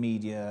that the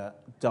media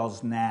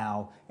does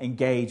now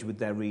engage with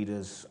their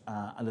readers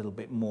a little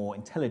bit more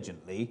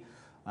intelligently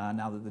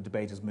now that the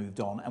debate has moved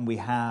on, and we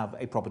have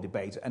a proper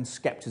debate, and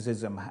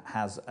scepticism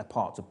has a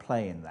part to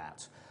play in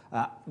that.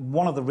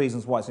 One of the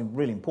reasons why it's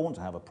really important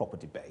to have a proper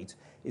debate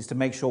is to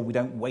make sure we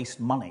don't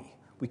waste money.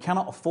 We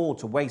cannot afford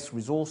to waste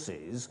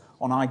resources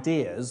on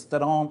ideas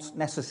that aren't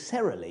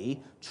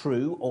necessarily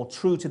true or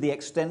true to the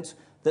extent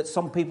that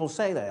some people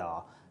say they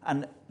are.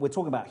 And we're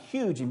talking about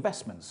huge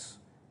investments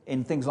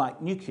in things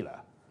like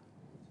nuclear.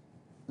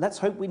 Let's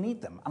hope we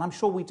need them, and I'm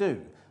sure we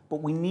do.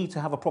 But we need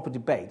to have a proper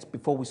debate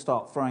before we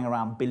start throwing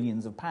around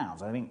billions of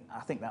pounds. I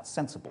think that's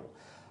sensible.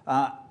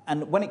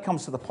 And when it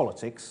comes to the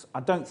politics, I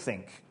don't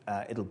think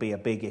it'll be a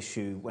big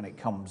issue when it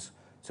comes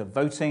to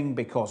voting,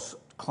 because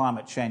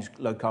climate change,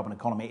 low-carbon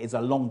economy is a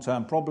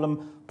long-term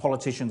problem.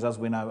 Politicians, as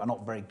we know, are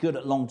not very good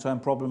at long-term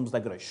problems. They're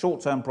good at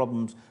short-term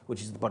problems,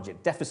 which is the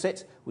budget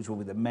deficit, which will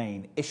be the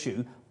main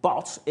issue.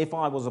 But if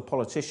I was a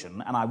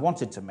politician and I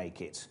wanted to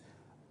make it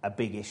a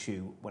big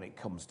issue when it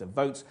comes to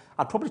votes,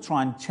 I'd probably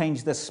try and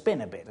change the spin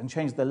a bit and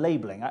change the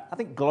labelling. I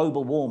think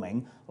global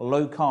warming,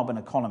 low-carbon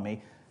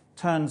economy,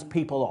 turns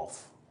people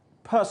off.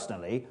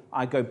 Personally,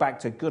 I go back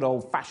to good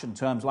old-fashioned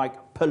terms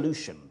like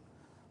pollution,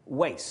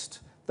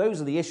 waste.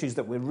 Those are the issues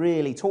that we're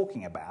really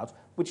talking about,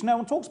 which no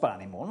one talks about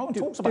anymore. No one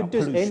talks about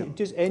pollution.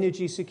 Does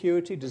energy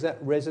security, does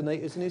that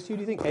resonate as an issue? Do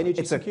you think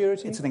energy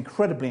security? It's an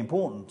incredibly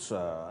important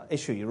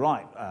issue, you're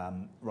right,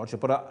 Roger.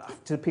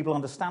 But do people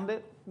understand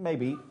it?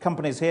 Maybe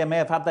companies here may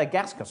have had their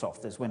gas cut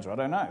off this winter. I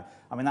don't know.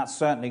 I mean, that's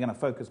certainly going to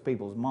focus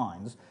people's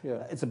minds.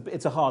 Yeah.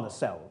 It's a harder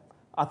sell.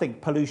 I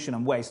think pollution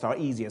and waste are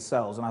easier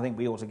sells, and I think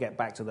we ought to get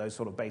back to those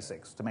sort of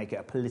basics to make it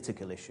a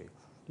political issue.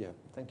 Yeah,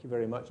 thank you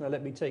very much. Now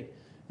let me take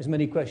as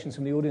many questions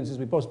from the audience as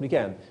we possibly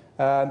can.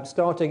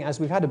 Starting, as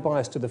we've had a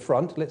bias to the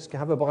front, let's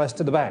have a bias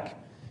to the back.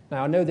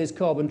 Now, I know there's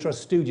Carbon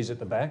Trust stooges at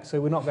the back, so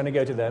we're not going to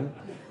go to them.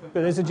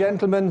 But there's a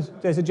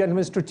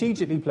gentleman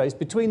strategically placed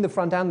between the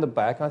front and the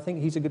back. I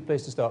think he's a good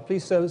place to start.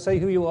 Please say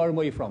who you are and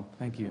where you're from.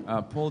 Thank you.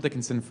 Paul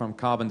Dickinson from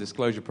Carbon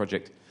Disclosure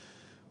Project.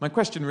 My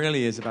question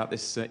really is about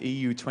this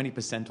EU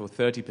 20% or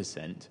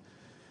 30%.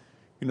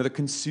 You know, the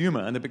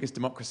consumer and the biggest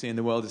democracy in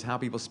the world is how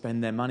people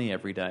spend their money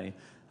every day.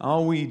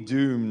 Are we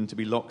doomed to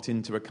be locked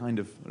into a kind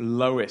of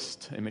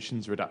lowest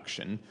emissions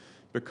reduction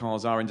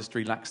because our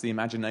industry lacks the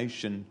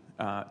imagination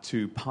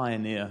to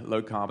pioneer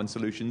low-carbon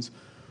solutions?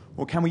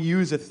 Or can we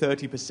use a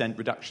 30%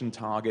 reduction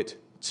target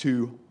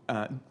to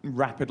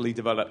rapidly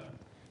develop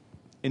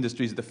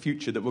industries of the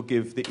future that will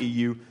give the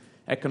EU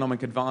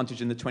economic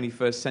advantage in the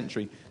 21st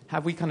century?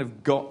 Have we kind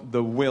of got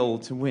the will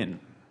to win?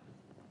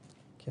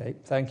 Okay,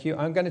 thank you.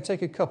 I'm going to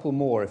take a couple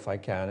more if I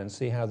can and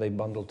see how they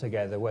bundle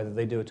together, whether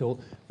they do at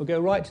all. We'll go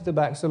right to the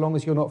back so long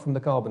as you're not from the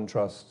Carbon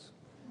Trust.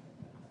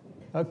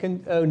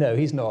 Oh no,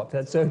 he's not.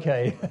 That's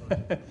okay.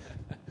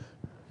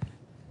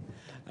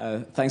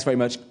 Thanks very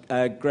much.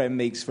 Graham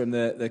Meeks from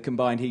the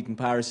Combined Heat and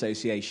Power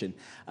Association.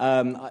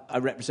 I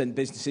represent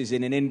businesses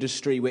in an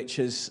industry which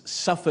has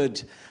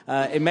suffered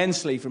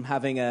immensely from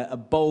having a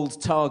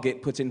bold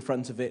target put in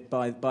front of it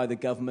by the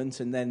government,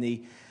 and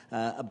then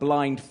a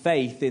blind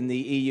faith in the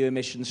EU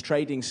emissions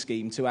trading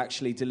scheme to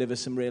actually deliver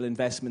some real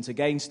investment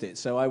against it.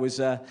 So I was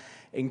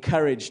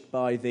encouraged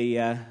by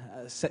the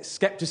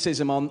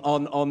scepticism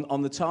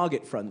on the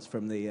target front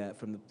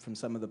from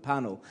some of the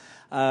panel.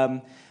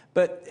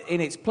 But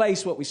in its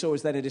place, what we saw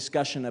was then a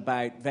discussion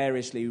about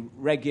variously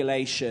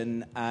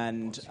regulation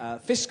and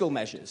fiscal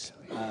measures.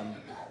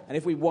 And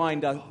if we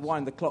wind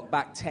the clock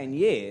back 10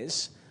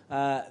 years,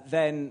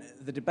 then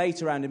the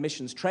debate around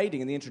emissions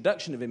trading and the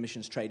introduction of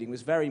emissions trading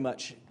was very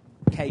much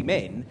came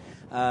in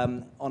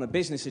on a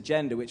business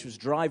agenda which was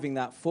driving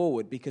that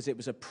forward because it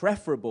was a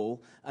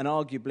preferable and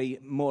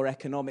arguably more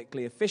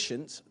economically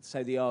efficient,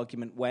 so the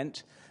argument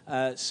went,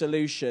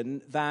 solution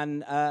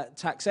than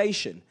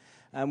taxation.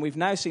 And we've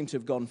now seemed to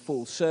have gone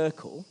full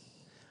circle.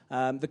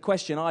 The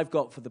question I've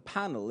got for the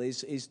panel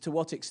is to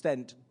what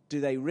extent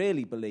do they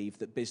really believe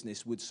that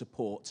business would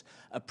support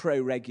a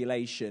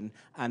pro-regulation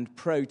and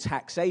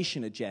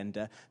pro-taxation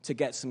agenda to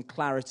get some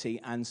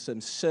clarity and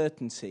some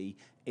certainty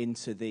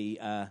into the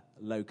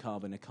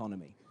low-carbon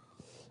economy?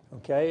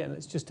 Okay, and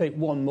let's just take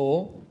one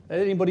more.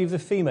 Anybody of the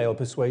female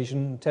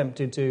persuasion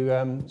tempted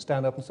to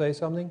stand up and say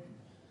something?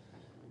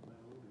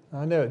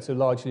 I know it's a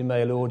largely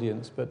male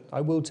audience, but I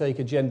will take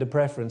a gender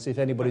preference if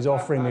anybody's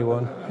offering me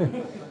one.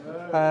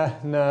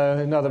 No,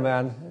 another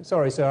man.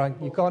 Sorry, sir,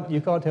 you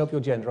can't help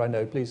your gender, I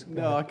know, please.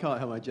 No, I can't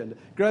help my gender.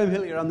 Graham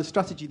Hillier, I'm the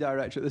Strategy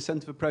Director at the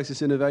Centre for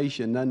Process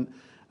Innovation, and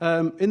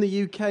in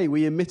the UK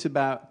we emit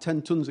about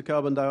 10 tonnes of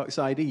carbon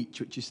dioxide each,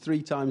 which is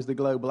 3 times the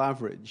global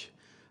average.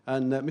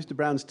 And Mr.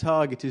 Brown's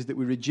target is that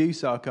we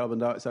reduce our carbon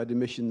dioxide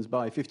emissions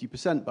by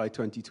 50% by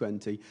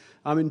 2020.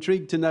 I'm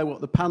intrigued to know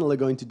what the panel are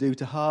going to do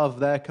to halve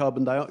their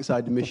carbon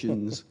dioxide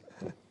emissions.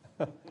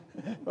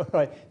 All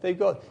right, they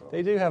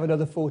do have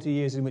another 40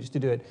 years in which to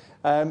do it.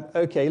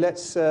 Okay,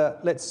 let's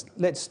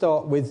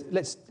start with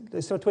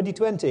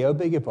 2020. Oh,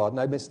 beg your pardon,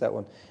 I missed that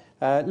one.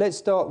 Let's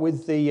start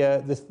with the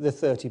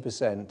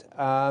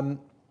 30%.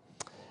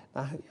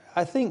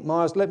 I think,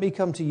 Miles, let me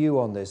come to you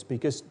on this,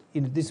 because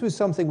this was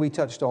something we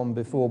touched on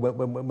before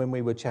when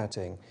we were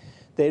chatting.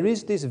 There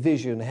is this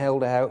vision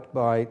held out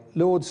by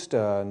Lord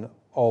Stern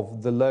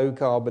of the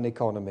low-carbon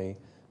economy,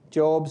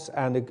 jobs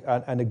and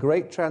a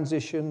great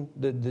transition,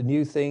 the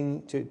new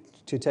thing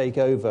to take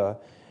over.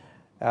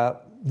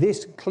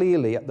 This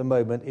clearly at the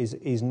moment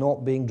is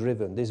not being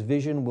driven. This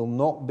vision will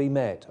not be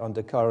met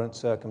under current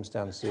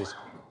circumstances.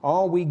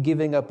 Are we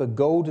giving up a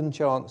golden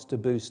chance to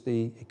boost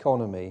the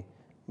economy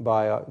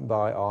by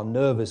our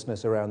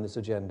nervousness around this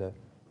agenda?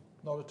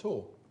 Not at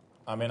all.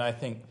 I mean, I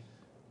think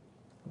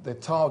the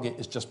target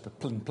is just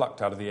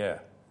plucked out of the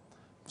air.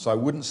 So I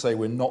wouldn't say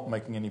we're not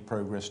making any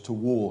progress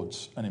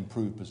towards an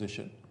improved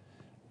position.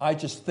 I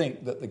just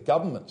think that the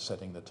government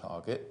setting the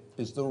target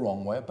is the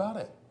wrong way about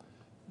it.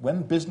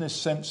 When business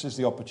senses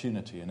the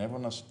opportunity, and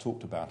everyone has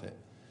talked about it,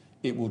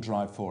 it will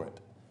drive for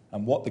it.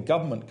 And what the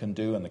government can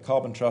do, and the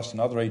Carbon Trust and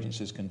other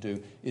agencies can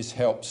do, is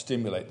help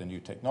stimulate the new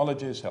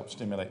technologies, help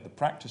stimulate the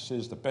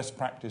practices, the best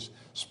practice,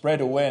 spread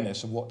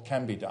awareness of what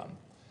can be done.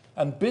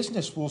 And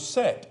business will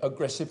set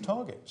aggressive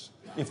targets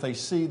if they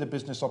see the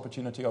business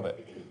opportunity of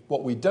it.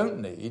 What we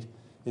don't need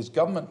is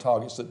government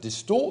targets that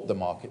distort the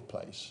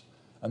marketplace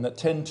and that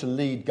tend to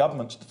lead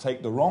governments to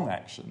take the wrong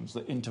actions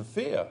that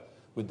interfere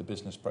with the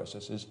business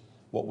processes.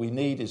 What we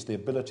need is the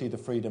ability, the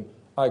freedom.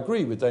 I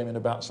agree with Damien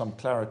about some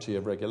clarity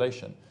of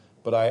regulation.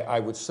 But I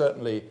would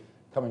certainly,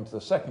 coming to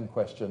the second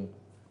question,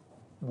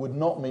 would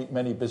not meet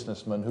many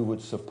businessmen who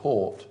would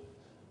support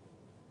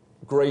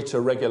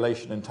greater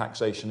regulation and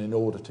taxation in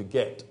order to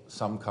get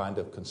some kind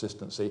of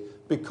consistency,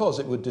 because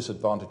it would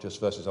disadvantage us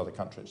versus other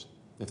countries.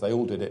 If they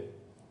all did it,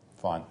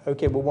 fine.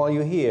 Okay, well, while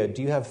you're here,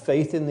 do you have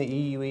faith in the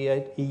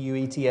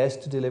EU ETS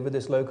to deliver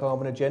this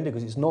low-carbon agenda?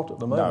 Because it's not at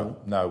the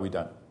moment. No, we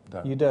don't.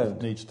 You don't?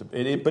 It needs to,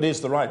 but it's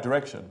the right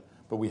direction,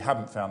 but we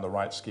haven't found the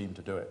right scheme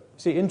to do it.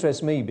 See, it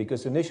interests me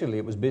because initially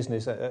it was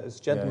business, as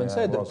the gentleman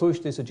said, that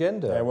pushed this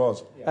agenda. Yeah, it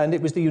was. And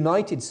it was the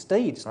United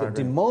States that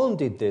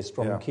demanded this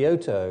from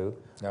Kyoto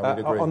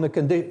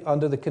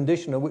under the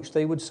condition on which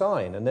they would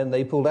sign. And then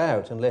they pulled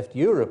out and left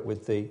Europe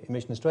with the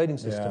emissions trading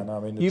system. Yeah, no, I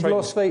mean, You've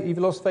lost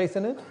faith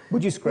in it?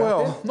 Would you scrap it?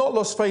 Well, not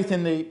lost faith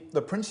in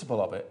the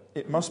principle of it.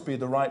 It must be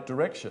the right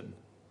direction.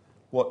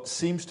 What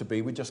seems to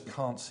be, we just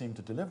can't seem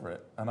to deliver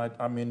it. And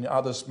I mean,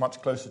 others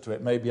much closer to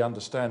it maybe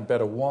understand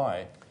better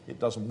why it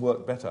doesn't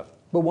work better.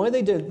 But why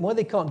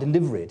they can't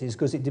deliver it is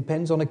because it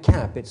depends on a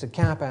cap. It's a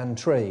cap and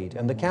trade.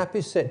 And the cap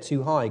is set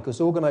too high because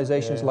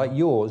organisations like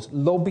yours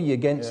lobby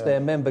against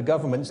their member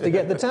governments to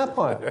get the tap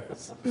higher.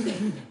 Yes.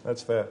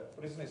 That's fair.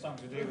 But isn't it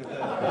something to do with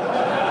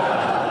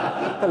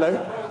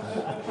Hello?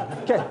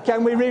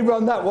 Can we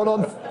rerun that one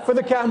on for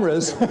the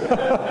cameras?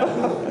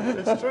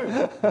 It's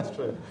true. It's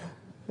true.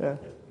 Yeah.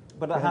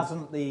 But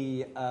hasn't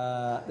the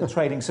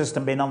trading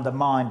system been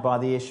undermined by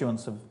the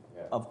issuance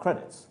of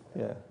credits?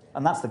 Yeah.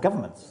 And that's the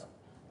government's.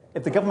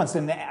 If the governments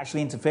didn't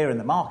actually interfere in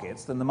the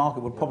markets, then the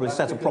market would probably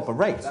set a proper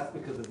rate. That's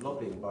because of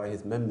lobbying by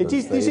his members.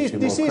 This is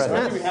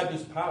We had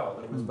this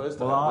power that was supposed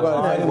to have.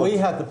 Well, we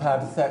had the power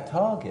to set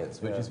targets,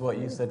 which is what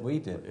you said we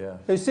did. Yeah.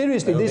 No,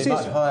 seriously, this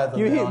is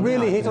you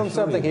really hit on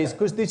something here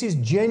because this is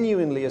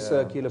genuinely a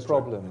circular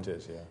problem. It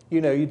is, yeah. You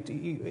know,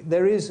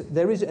 there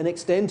is an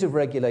extent of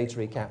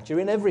regulatory capture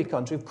in every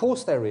country. Of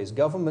course, there is.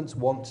 Governments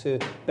want to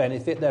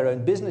benefit their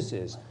own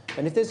businesses,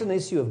 and if there's an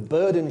issue of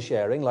burden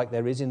sharing, like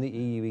there is in the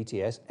EU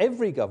ETS,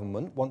 every government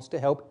wants to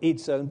help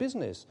its own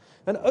business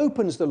and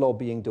opens the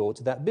lobbying door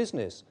to that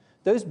business.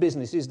 Those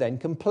businesses then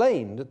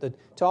complain that the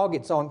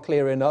targets aren't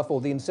clear enough or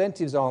the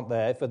incentives aren't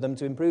there for them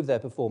to improve their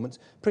performance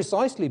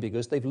precisely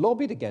because they've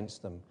lobbied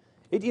against them.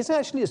 It is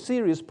actually a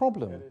serious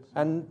problem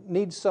and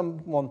needs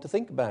someone to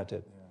think about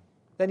it.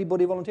 Yeah.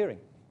 Anybody volunteering?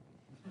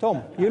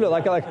 Tom, you look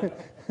like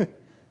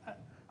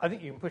I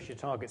think you can push your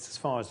targets as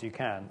far as you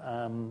can.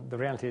 The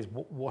reality is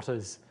what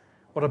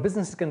a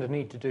business is going to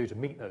need to do to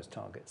meet those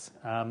targets.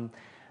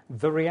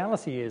 The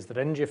reality is that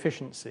energy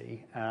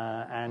efficiency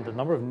and a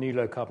number of new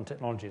low-carbon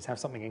technologies have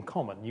something in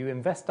common. You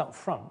invest up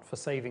front for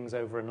savings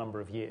over a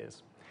number of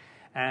years.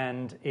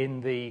 And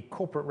in the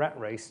corporate rat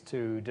race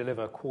to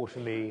deliver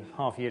quarterly,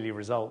 half-yearly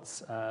results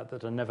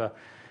that are never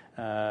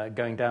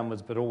going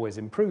downwards but always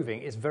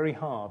improving, it's very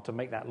hard to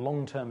make that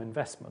long-term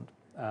investment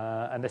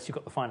unless you've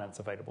got the finance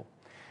available.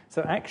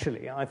 So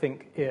actually, I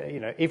think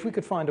if we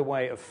could find a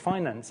way of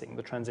financing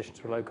the transition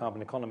to a low-carbon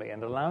economy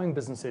and allowing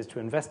businesses to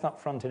invest up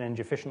front in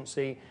energy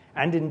efficiency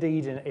and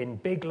indeed in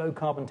big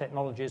low-carbon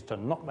technologies to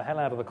knock the hell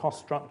out of the cost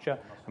structure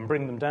and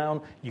bring them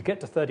down, you get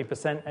to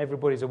 30%,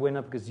 everybody's a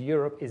winner because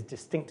Europe is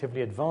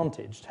distinctively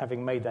advantaged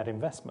having made that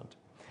investment.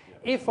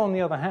 If, on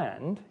the other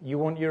hand, you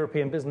want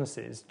European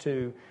businesses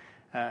to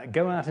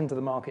go out into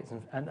the markets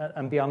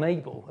and be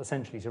unable,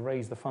 essentially, to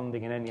raise the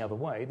funding in any other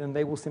way, then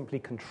they will simply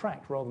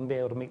contract rather than be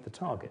able to meet the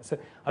target. So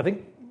I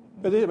think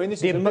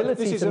this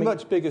is a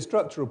much bigger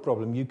structural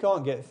problem. You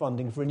can't get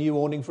funding for a new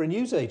awning for a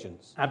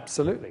newsagents.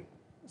 Absolutely.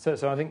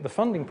 So I think the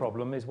funding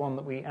problem is one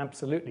that we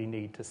absolutely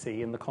need to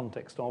see in the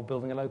context of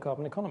building a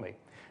low-carbon economy.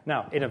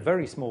 Now, in a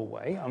very small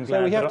way, I'm glad...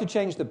 So we have to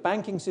change the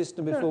banking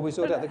system before we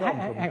sort out the carbon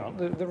problem. Hang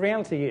on. The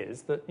reality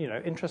is that,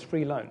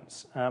 interest-free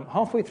loans,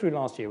 halfway through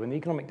last year, when the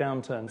economic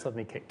downturn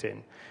suddenly kicked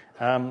in,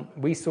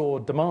 we saw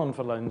demand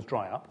for loans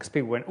dry up because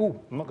people went,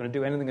 I'm not going to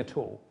do anything at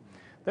all.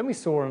 Then we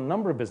saw a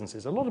number of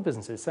businesses, a lot of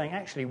businesses, saying,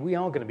 actually, we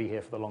are going to be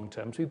here for the long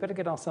term, so we better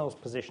get ourselves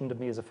positioned to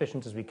be as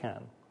efficient as we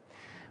can.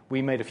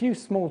 We made a few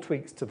small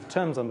tweaks to the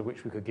terms under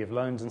which we could give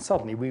loans, and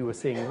suddenly we were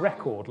seeing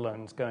record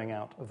loans going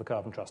out of the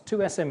Carbon Trust to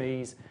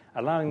SMEs,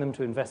 allowing them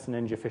to invest in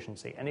energy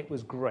efficiency, and it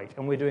was great.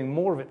 And we're doing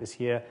more of it this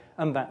year,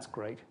 and that's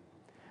great.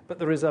 But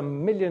there is a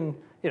million,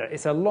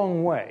 it's a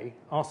long way,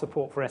 our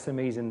support for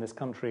SMEs in this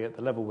country at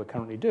the level we're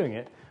currently doing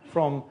it,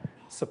 from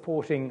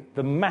supporting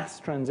the mass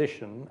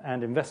transition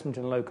and investment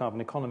in a low-carbon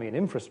economy and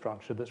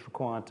infrastructure that's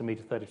required to meet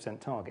a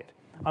 30% target.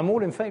 I'm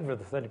all in favour of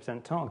the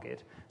 30%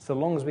 target, so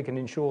long as we can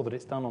ensure that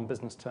it's done on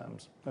business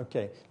terms.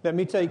 Okay. Let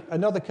me take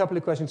another couple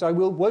of questions. I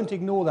won't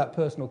ignore that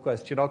personal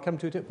question. I'll come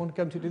to it. Want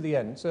to come to it at the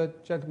end. So,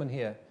 gentleman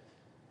here.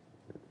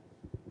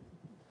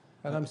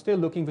 And I'm still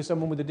looking for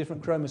someone with a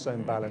different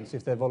chromosome balance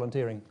if they're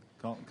volunteering.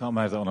 Can't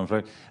manage that one, I'm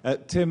afraid.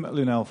 Tim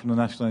Lunell from the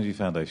National Energy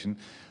Foundation.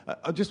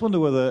 I just wonder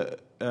whether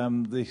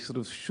the sort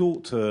of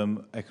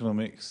short-term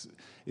economics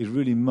is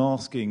really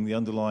masking the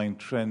underlying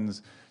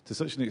trends to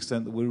such an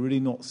extent that we're really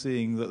not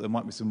seeing that there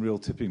might be some real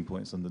tipping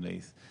points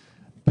underneath,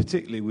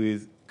 particularly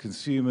with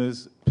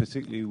consumers,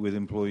 particularly with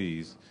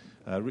employees.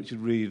 Richard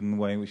Reed and the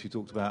way in which you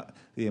talked about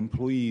the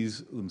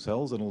employees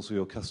themselves and also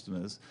your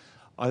customers.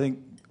 I think,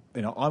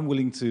 I'm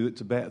willing to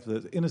bet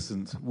that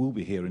Innocent will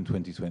be here in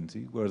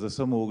 2020, whereas there's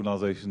some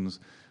organisations,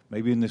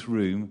 maybe in this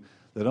room,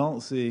 that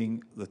aren't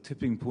seeing the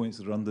tipping points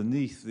that are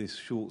underneath this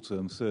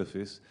short-term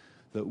surface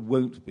that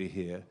won't be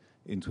here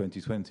in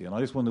 2020. And I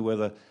just wonder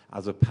whether,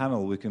 as a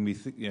panel, we can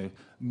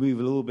move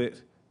a little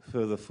bit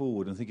further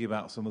forward and thinking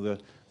about some of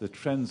the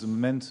trends and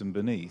momentum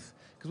beneath.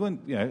 Because when,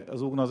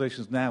 as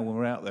organisations now, when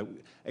we're out there,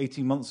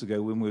 18 months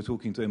ago when we were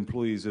talking to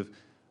employees of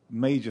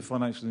major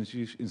financial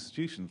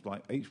institutions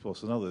like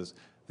HBOS and others,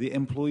 the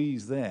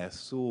employees there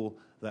saw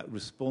that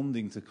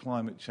responding to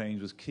climate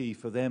change was key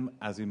for them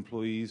as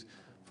employees,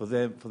 for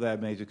their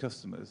major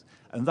customers.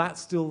 And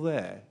that's still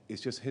there.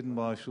 It's just hidden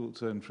by a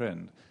short-term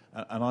trend.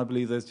 And I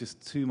believe there's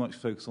just too much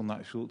focus on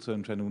that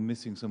short-term trend, and we're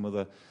missing some of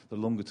the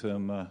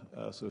longer-term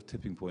sort of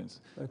tipping points.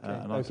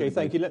 Okay,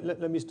 thank you.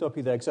 Let me stop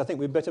you there, because I think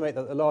we'd better make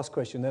that the last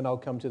question, then I'll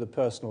come to the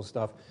personal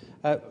stuff.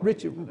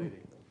 Richard.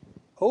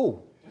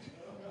 Oh,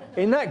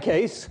 in that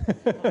case,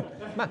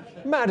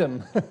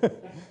 Madam.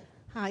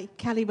 Hi,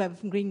 Callie Webb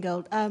from Green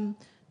Gold.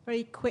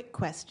 Very quick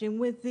question.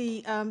 With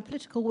the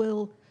political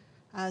will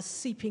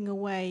seeping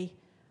away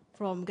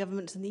from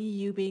governments and the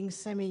EU being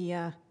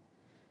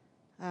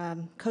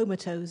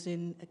comatose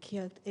in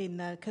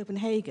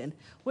Copenhagen,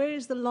 where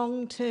is the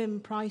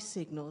long-term price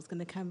signals going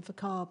to come for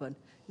carbon?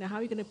 Now, how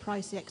are you going to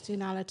price the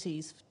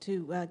externalities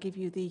to give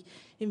you the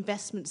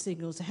investment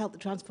signals to help the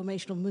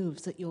transformational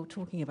moves that you're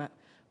talking about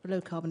for a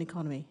low-carbon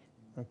economy?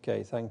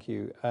 Okay, thank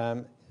you.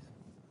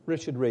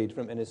 Richard Reed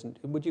from Innocent,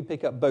 would you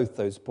pick up both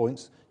those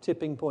points,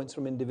 tipping points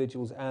from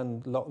individuals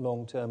and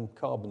long-term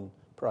carbon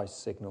price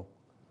signal?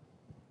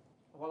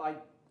 Well,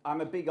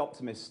 I'm a big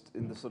optimist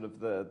in the sort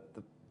of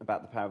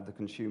about the power of the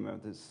consumer.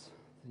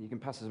 You can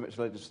pass as much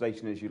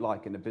legislation as you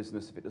like in a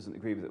business. If it doesn't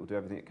agree with it, it will do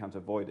everything it can to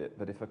avoid it.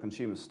 But if a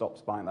consumer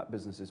stops buying that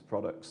business's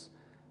products,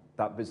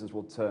 that business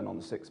will turn on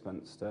the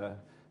sixpence to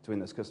win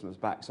those customers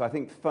back. So I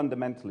think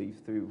fundamentally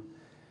through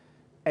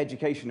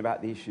education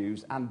about the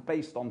issues and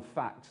based on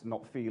facts,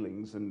 not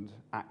feelings, and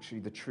actually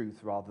the truth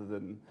rather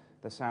than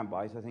the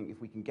soundbite, I think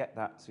if we can get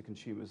that to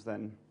consumers,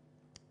 then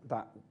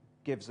that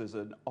gives us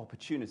an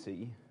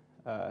opportunity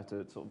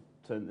to sort of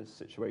turn this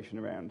situation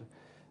around.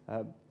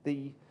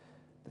 The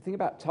thing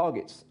about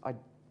targets,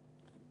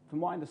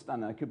 from what I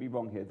understand, and I could be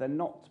wrong here, they're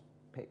not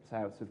picked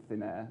out of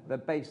thin air. They're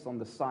based on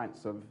the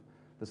science of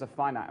there's a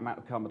finite amount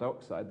of carbon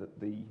dioxide that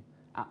the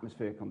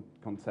atmosphere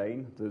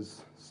contain.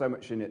 There's so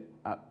much in it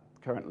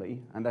currently,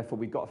 and therefore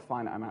we've got a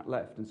finite amount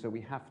left, and so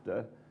we have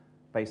to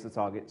base the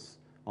targets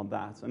on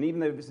that. And even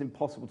though it's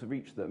impossible to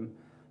reach them,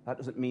 that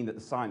doesn't mean that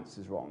the science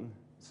is wrong.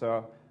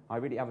 So I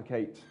really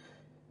advocate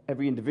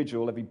every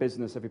individual, every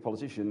business, every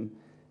politician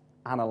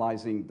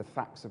analysing the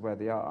facts of where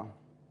they are.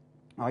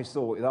 I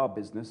saw with our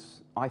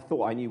business, I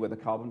thought I knew where the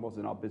carbon was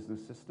in our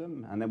business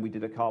system, and then we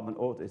did a carbon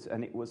audit,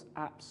 and it was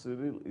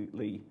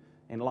absolutely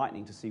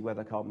enlightening to see where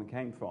the carbon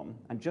came from.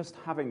 And just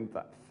having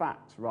that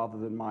fact rather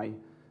than my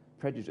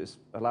prejudice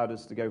allowed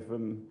us to go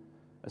from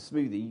a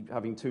smoothie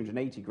having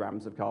 280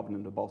 grams of carbon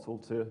in a bottle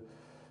to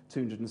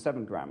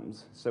 207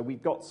 grams. So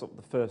we've got sort of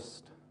the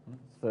first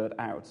third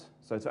out.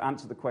 So to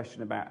answer the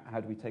question about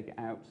how do we take it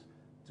out,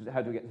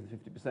 how do we get to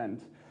the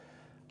 50%?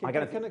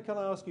 Can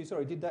I ask you,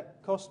 sorry, did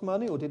that cost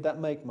money or did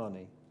that make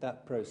money,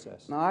 that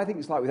process? No, I think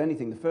it's like with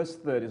anything. The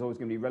first third is always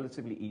going to be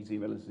relatively easy,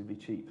 relatively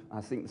cheap. I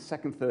think the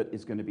second third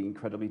is going to be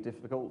incredibly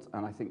difficult,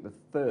 and I think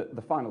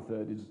the final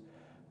third is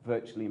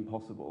virtually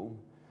impossible.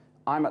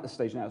 I'm at the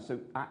stage now, so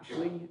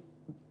actually,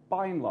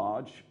 by and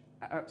large,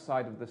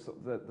 outside of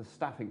the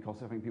staffing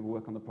costs, having people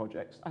work on the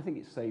projects, I think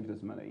it saved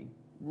us money.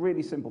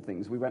 Really simple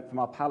things. We went from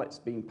our pallets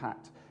being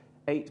packed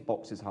 8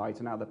 boxes high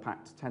to now they're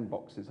packed 10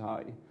 boxes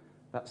high.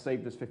 That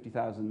saved us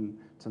 50,000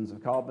 tonnes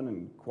of carbon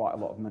and quite a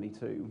lot of money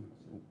too.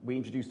 We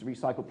introduced a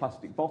recycled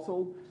plastic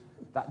bottle.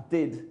 That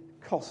did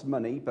cost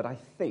money, but I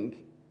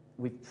think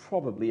we've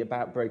probably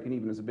about broken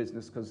even as a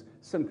business because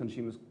some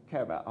consumers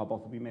care about our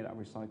bottle being made out of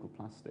recycled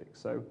plastic.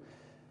 So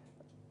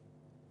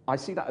I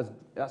see that as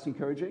that's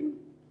encouraging,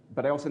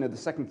 but I also know the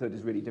second third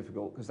is really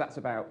difficult because that's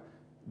about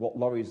what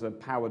lorries are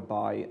powered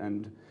by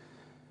and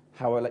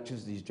how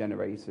electricity is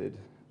generated.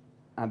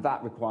 And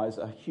that requires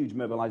a huge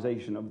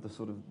mobilisation of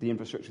the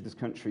infrastructure of this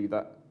country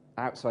that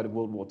outside of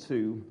World War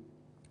II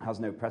has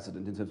no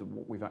precedent in terms of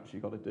what we've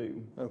actually got to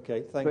do.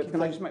 Okay, thank you.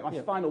 Can I just make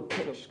my final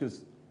pitch?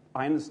 Because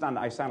I understand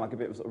that I sound like a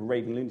bit of a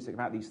raving lunatic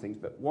about these things,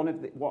 but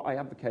what I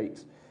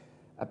advocate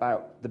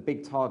about the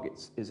big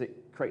targets is it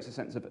creates a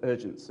sense of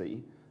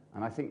urgency.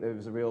 And I think there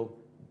is a real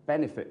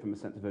benefit from a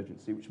sense of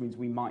urgency, which means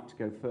we might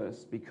go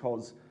first,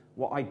 because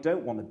what I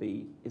don't want to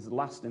be is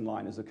last in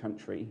line as a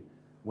country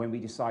when we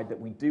decide that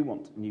we do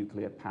want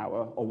nuclear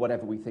power or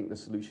whatever we think the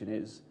solution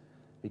is,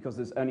 because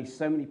there's only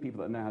so many people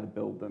that know how to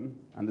build them,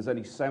 and there's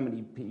only so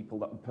many people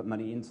that will put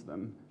money into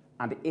them.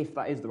 And if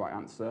that is the right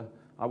answer,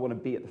 I want to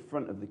be at the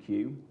front of the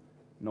queue,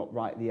 not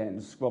right at the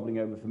end, squabbling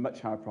over for much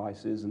higher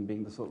prices and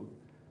being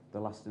the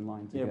last in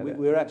line to get it.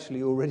 We're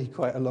actually already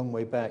quite a long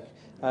way back.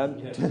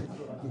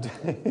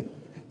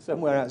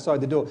 Somewhere outside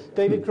the door.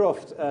 David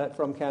Croft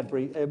from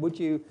Cadbury, would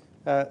you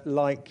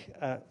like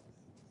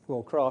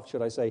or craft,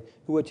 should I say,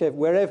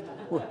 wherever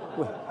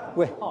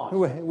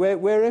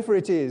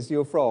it is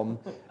you're from,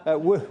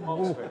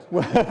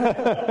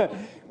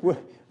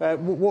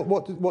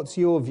 what's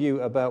your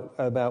view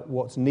about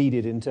what's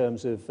needed in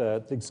terms of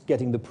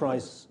getting the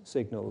price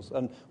signals,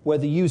 and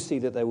whether you see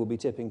that there will be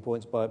tipping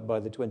points by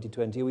the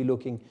 2020? Are we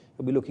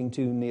looking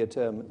too near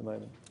term at the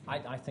moment?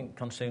 I think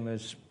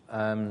consumers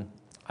are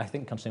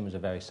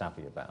very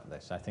savvy about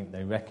this. I think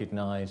they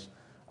recognise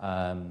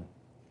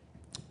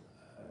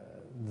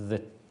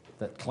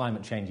that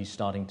climate change is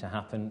starting to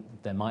happen.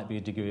 There might be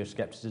a degree of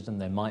scepticism.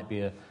 There might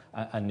be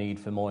a need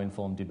for more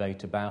informed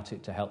debate about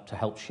it to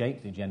help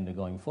shape the agenda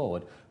going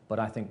forward. But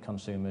I think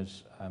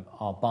consumers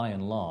are, by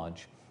and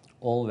large,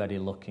 already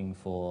looking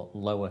for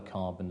lower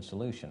carbon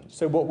solutions.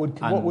 So what would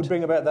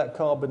bring about that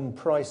carbon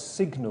price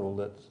signal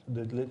that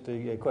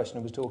the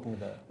questioner was talking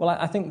about? Well,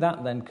 I think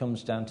that then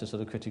comes down to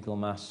sort of critical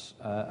mass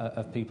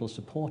of people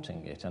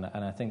supporting it, and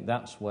I think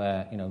that's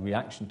where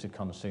reaction to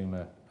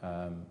consumer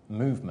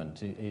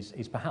movement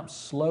is perhaps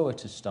slower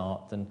to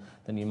start than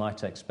you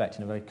might expect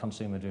in a very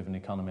consumer-driven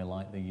economy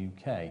like the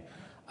UK.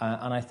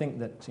 And I think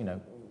that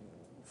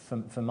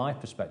from my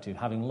perspective,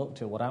 having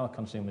looked at what our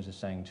consumers are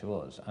saying to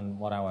us and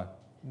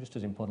just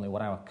as importantly,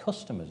 what our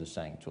customers are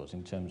saying to us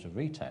in terms of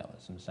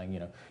retailers, and saying,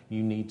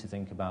 you need to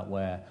think about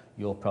where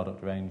your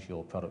product range,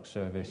 your product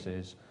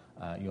services,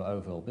 your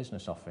overall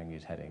business offering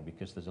is heading,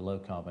 because there's a low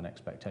carbon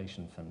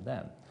expectation from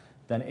them.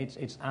 Then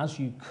it's as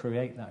you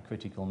create that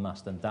critical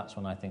mass, then that's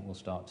when I think we'll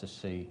start to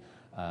see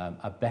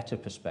a better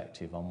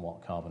perspective on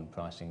what carbon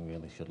pricing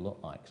really should look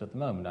like. Because at the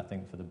moment, I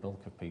think for the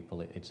bulk of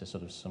people, it's a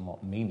sort of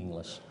somewhat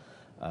meaningless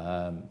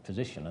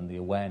position, and the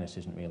awareness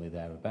isn't really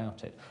there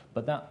about it.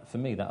 But that, for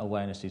me, that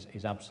awareness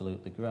is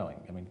absolutely growing.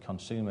 I mean,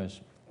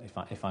 consumers,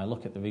 if I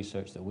look at the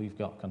research that we've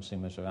got,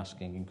 consumers are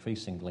asking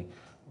increasingly,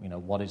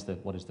 what is the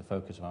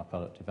focus of our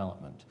product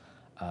development?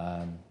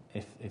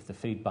 If the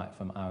feedback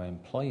from our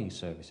employee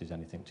service is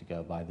anything to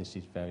go by, this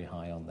is very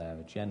high on their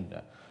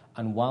agenda.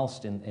 And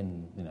whilst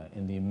in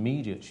the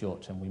immediate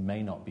short term we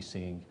may not be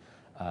seeing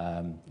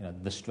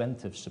the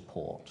strength of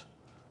support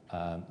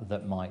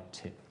that might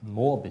tip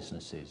more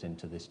businesses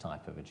into this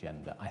type of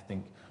agenda, I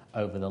think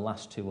over the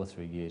last 2 or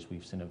 3 years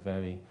we've seen a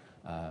very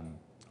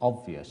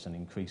obvious and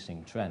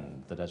increasing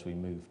trend that as we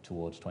move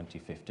towards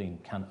 2015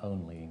 can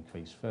only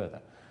increase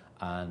further.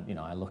 And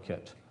I look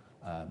at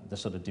the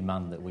sort of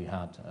demand that we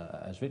had,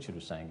 as Richard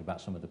was saying, about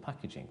some of the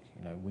packaging.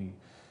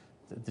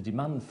 The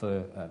demand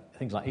for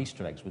things like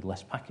Easter eggs with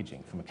less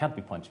packaging from a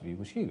Cadbury point of view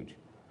was huge.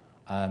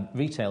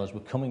 Retailers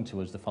were coming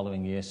to us the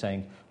following year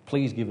saying,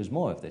 please give us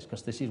more of this,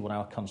 because this is what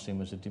our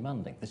consumers are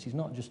demanding. This is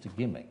not just a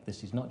gimmick.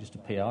 This is not just a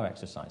PR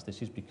exercise.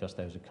 This is because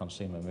there's a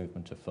consumer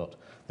movement afoot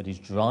that is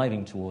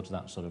driving towards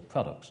that sort of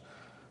products.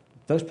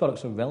 Those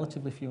products are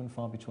relatively few and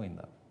far between,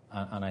 though.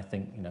 And I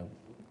think,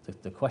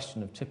 the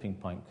question of tipping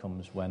point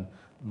comes when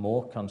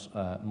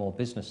more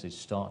businesses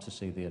start to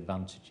see the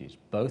advantages,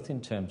 both in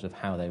terms of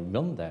how they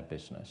run their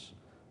business,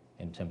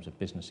 in terms of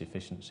business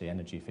efficiency,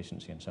 energy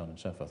efficiency, and so on and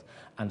so forth.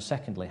 And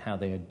secondly, how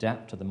they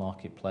adapt to the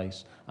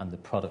marketplace and the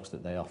products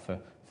that they offer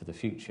for the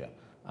future.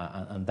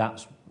 And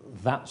that's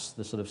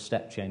the sort of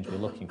step change we're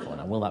looking for.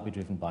 Now, will that be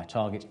driven by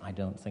targets? I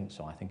don't think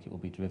so. I think it will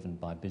be driven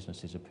by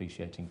businesses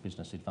appreciating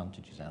business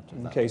advantages out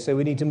of that. Okay, so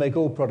we need to make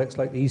all products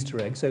like the Easter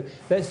egg. So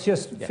let's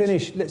just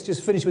finish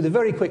with a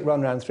very quick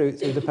run round through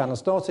the panel,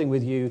 starting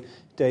with you,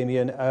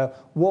 Damien.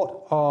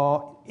 What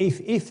are,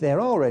 if there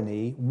are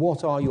any,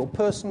 what are your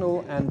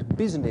personal and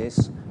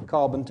business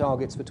carbon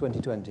targets for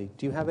 2020?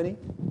 Do you have any?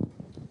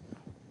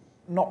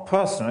 Not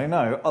personally,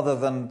 no, other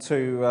than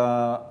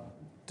to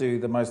do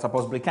the most I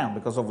possibly can,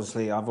 because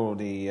obviously I've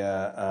already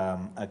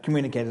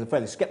communicated a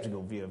fairly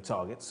sceptical view of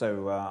targets,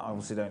 so I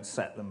obviously don't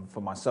set them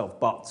for myself.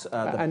 But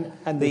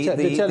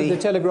the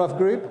Telegraph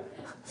Group?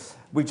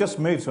 We've just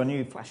moved to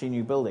a flashy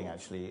new building,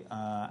 actually,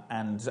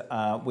 and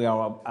we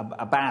are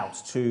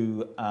about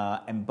to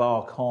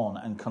embark on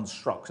and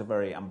construct a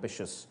very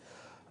ambitious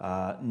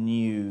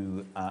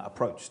new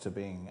approach to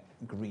being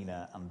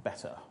greener and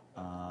better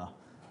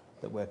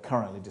that we're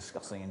currently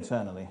discussing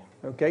internally.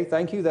 Okay,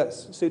 thank you.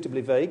 That's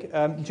suitably vague.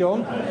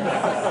 John?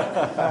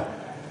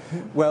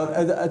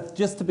 Well,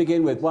 just to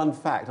begin with, one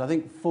fact. I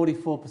think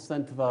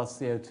 44% of our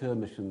CO2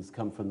 emissions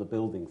come from the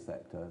building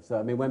sector. So,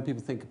 I mean, when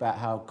people think about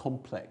how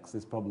complex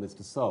this problem is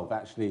to solve,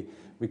 actually,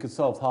 we could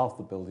solve half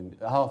the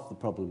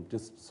problem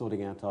just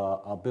sorting out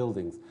our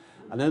buildings.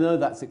 And I know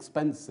that's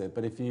expensive,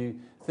 but if you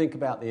think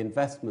about the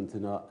investment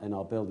in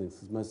our buildings,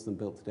 because most of them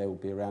built today will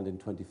be around in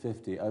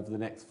 2050, over the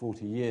next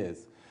 40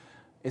 years,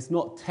 it's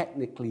not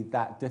technically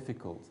that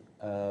difficult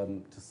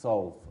to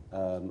solve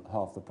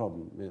half the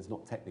problem. I mean, it's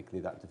not technically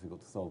that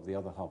difficult to solve the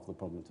other half of the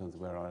problem in terms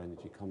of where our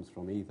energy comes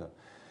from either.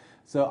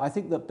 So I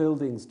think that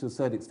buildings, to a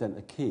certain extent,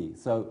 are key.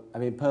 So, I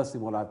mean,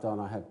 personally, what I've done,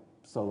 I have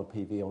solar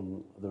PV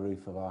on the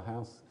roof of our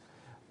house.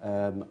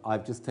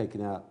 I've just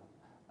taken out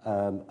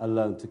a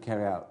loan to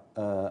carry out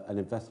an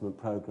investment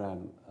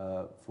program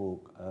for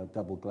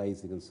double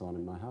glazing and so on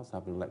in my house. I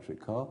have an electric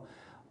car.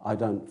 I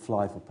don't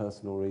fly for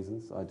personal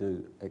reasons. I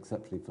do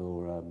exceptionally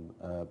for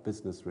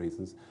business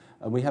reasons.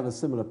 And we have a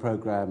similar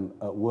program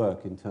at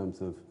work in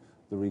terms of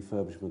the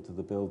refurbishment of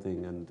the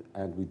building,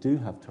 and we do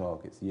have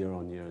targets year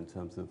on year in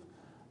terms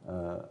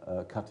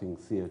of cutting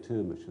CO2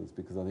 emissions,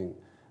 because I think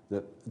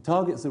that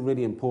targets are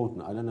really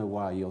important. I don't know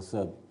why you're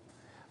so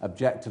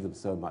object to them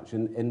so much.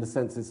 In the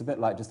sense, it's a bit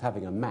like just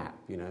having a map.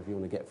 You know, if you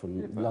want to get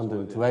from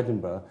London to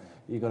Edinburgh,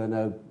 you've got to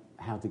know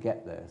how to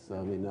get there. So,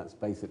 I mean, that's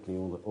basically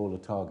all the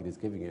target is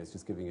giving you. It's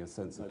just giving you a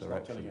sense of direction.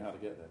 It's not telling you how to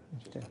get there.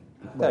 Okay.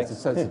 Well, it's a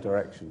sense of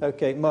direction.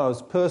 Okay,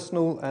 Miles,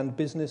 personal and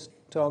business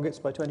targets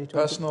by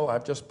 2020? Personal,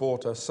 I've just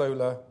bought a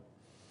solar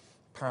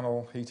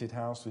panel heated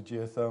house with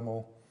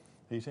geothermal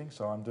heating,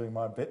 so I'm doing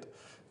my bit.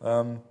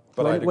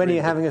 But when are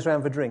you having us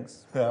round for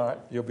drinks? All right,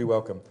 you'll be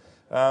welcome.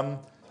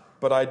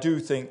 But I do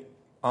think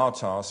our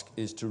task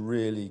is to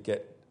really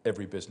get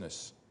every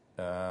business.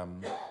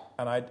 And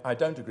I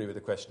don't agree with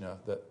the questioner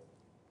that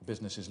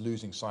business is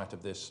losing sight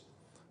of this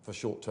for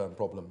short-term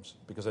problems,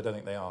 because I don't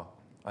think they are.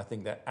 I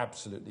think they're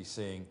absolutely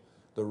seeing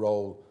the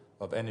role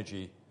of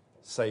energy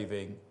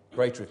saving,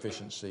 greater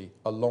efficiency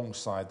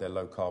alongside their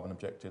low carbon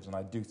objectives. And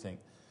I do think,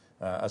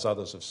 as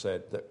others have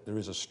said, that there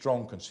is a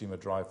strong consumer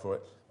drive for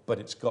it, but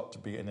it's got to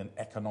be in an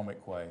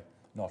economic way,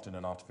 not in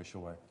an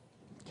artificial way.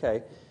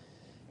 Okay.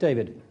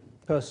 David,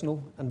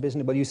 personal and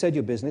business. Well, you said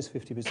your business,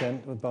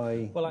 50%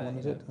 by... Well,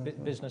 is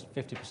it? Business,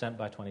 50%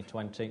 by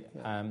 2020.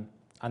 Yeah.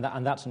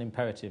 And that's an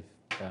imperative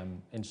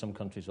in some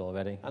countries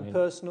already. And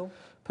personal?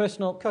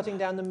 Personal... Cutting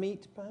down the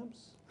meat,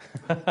 perhaps?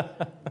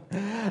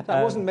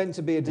 That wasn't meant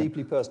to be a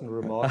deeply personal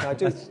remark.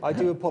 I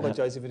do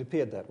apologise if it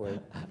appeared that way.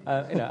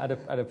 At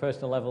a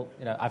personal level,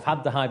 I've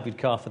had the hybrid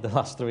car for the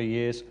last 3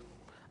 years.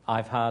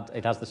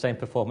 It has the same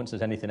performance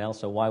as anything else,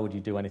 so why would you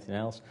do anything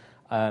else?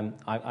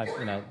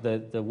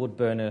 The wood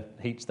burner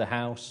heats the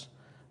house.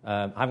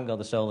 I haven't got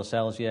the solar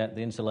cells yet.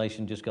 The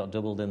insulation just got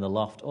doubled in the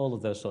loft. All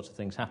of those sorts of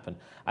things happen.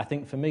 I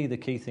think for me the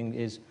key thing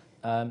is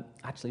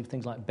actually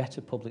things like better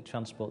public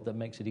transport that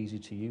makes it easy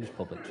to use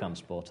public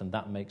transport, and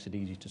that makes it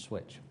easy to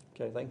switch.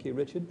 Okay, thank you.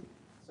 Richard?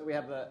 So we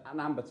have an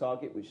amber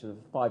target, which is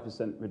a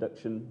 5%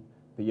 reduction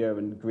per year,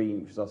 and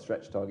green, which is our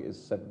stretch target, is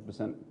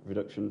 7%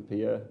 reduction per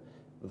year of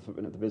the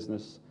footprint of the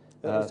business.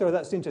 Sorry,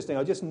 that's interesting.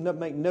 I'll just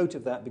make note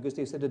of that, because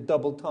they said a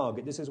double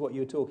target. This is what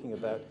you're talking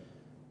about.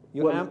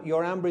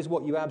 Your amber is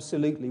what you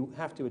absolutely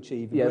have to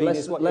achieve. Yeah, green less,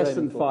 is what less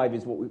than 5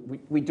 is what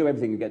we do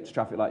everything against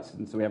traffic lights.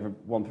 And so we have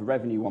one for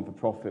revenue, one for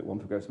profit, one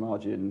for gross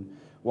margin,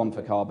 one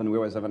for carbon. We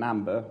always have an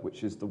amber,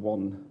 which is the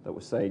one that we're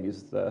saying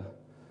is the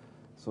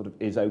sort of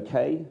is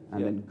okay,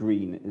 and then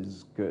green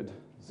is good.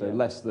 So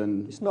less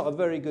than... It's not a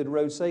very good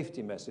road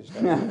safety message.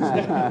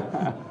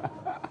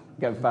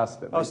 Go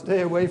faster. I'll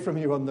stay away from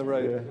you on the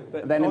road. Yeah.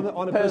 But then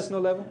on a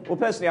personal level? Well,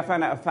 personally, I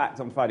found out a fact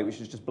on Friday which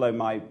has just blown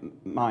my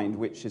mind,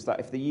 which is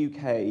that if the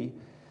UK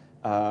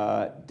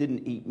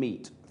didn't eat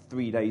meat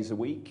 3 days a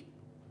week,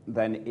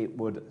 then it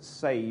would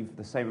save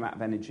the same amount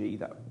of energy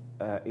that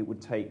it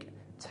would take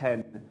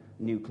 10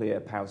 nuclear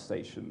power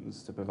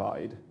stations to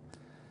provide.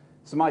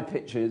 So my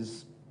pitch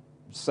is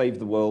save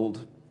the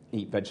world,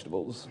 eat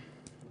vegetables.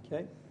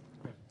 Okay.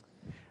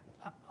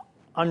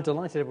 I'm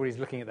delighted everybody's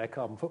looking at their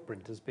carbon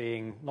footprint as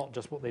being not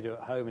just what they do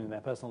at home and in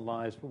their personal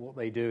lives, but what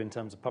they do in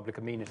terms of public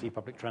amenity,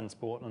 public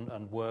transport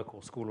and work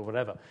or school or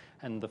whatever.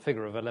 And the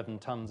figure of 11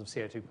 tonnes of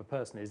CO2 per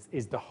person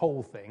is the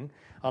whole thing,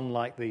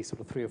 unlike the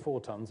sort of 3 or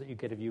 4 tonnes that you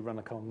get if you run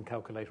a carbon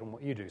calculator on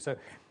what you do. So,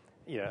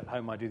 at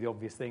home I do the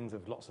obvious things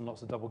of lots and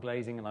lots of double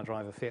glazing, and I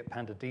drive a Fiat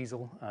Panda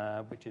diesel,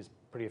 which is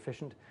pretty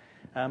efficient.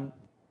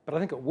 But I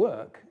think at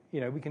work,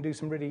 we can do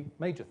some really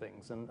major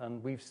things.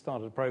 And we've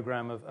started a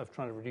program of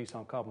trying to reduce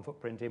our carbon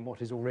footprint in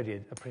what is already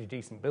a pretty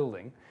decent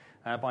building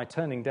by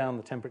turning down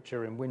the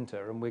temperature in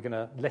winter. And we're going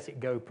to let it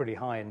go pretty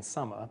high in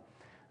summer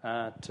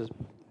to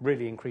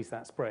really increase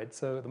that spread.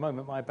 So at the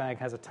moment, my bag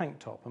has a tank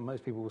top. And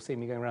most people will see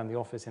me going around the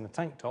office in a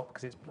tank top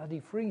because it's bloody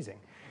freezing.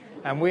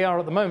 And we are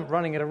at the moment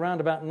running at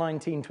around about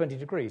 19, 20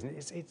 degrees. And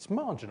it's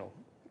marginal.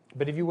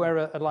 But if you wear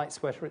a light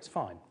sweater, it's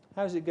fine.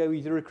 How does it go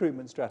with your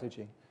recruitment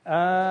strategy?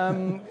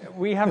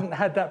 We haven't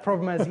had that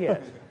problem as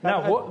yet.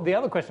 Now, the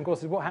other question, of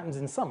course, is what happens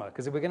in summer?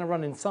 Because if we're going to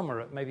run in summer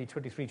at maybe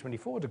 23,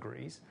 24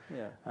 degrees,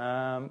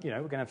 we're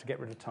going to have to get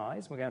rid of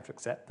ties. We're going to have to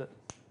accept that,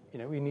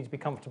 we need to be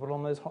comfortable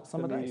on those hot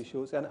summer days.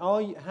 Shorts. And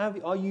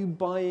are you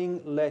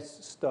buying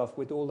less stuff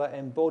with all that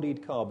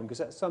embodied carbon? Because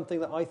that's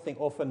something that I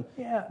think often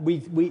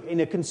we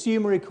in a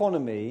consumer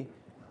economy,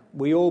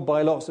 we all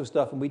buy lots of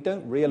stuff and we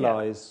don't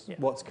realise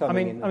what's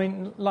coming. I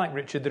mean, like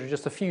Richard, there are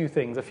just a few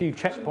things, a few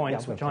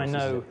checkpoints which I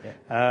know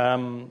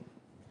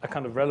are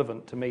kind of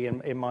relevant to me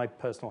in my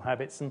personal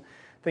habits, and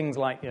things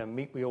like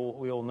meat we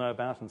all know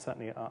about, and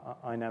certainly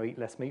I now eat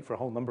less meat for a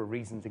whole number of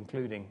reasons,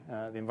 including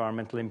the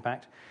environmental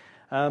impact.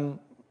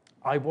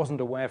 I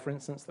wasn't aware, for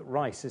instance, that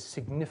rice is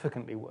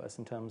significantly worse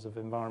in terms of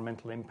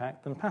environmental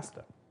impact than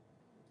pasta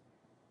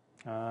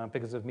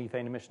because of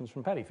methane emissions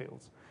from paddy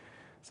fields.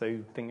 So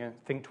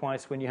think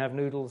twice when you have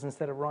noodles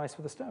instead of rice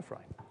with a stir fry.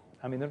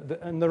 I mean,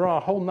 and there are a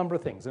whole number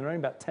of things, and there are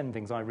only about 10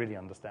 things I really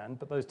understand,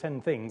 but those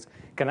 10 things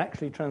can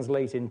actually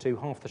translate into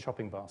half the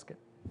shopping basket.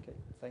 Okay,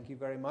 thank you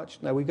very much.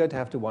 Now, we're going to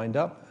have to wind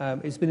up.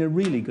 It's been a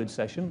really good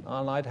session,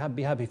 and I'd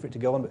be happy for it to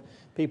go on, but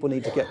people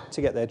need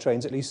to get their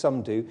trains, at least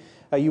some do.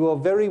 You are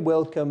very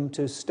welcome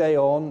to stay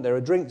on. There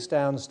are drinks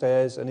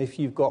downstairs, and if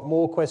you've got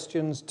more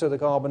questions to the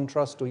Carbon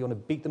Trust or you want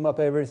to beat them up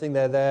over everything,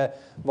 they're there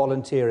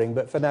volunteering.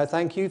 But for now,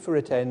 thank you for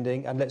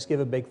attending, and let's give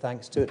a big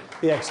thanks to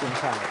the excellent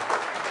panel.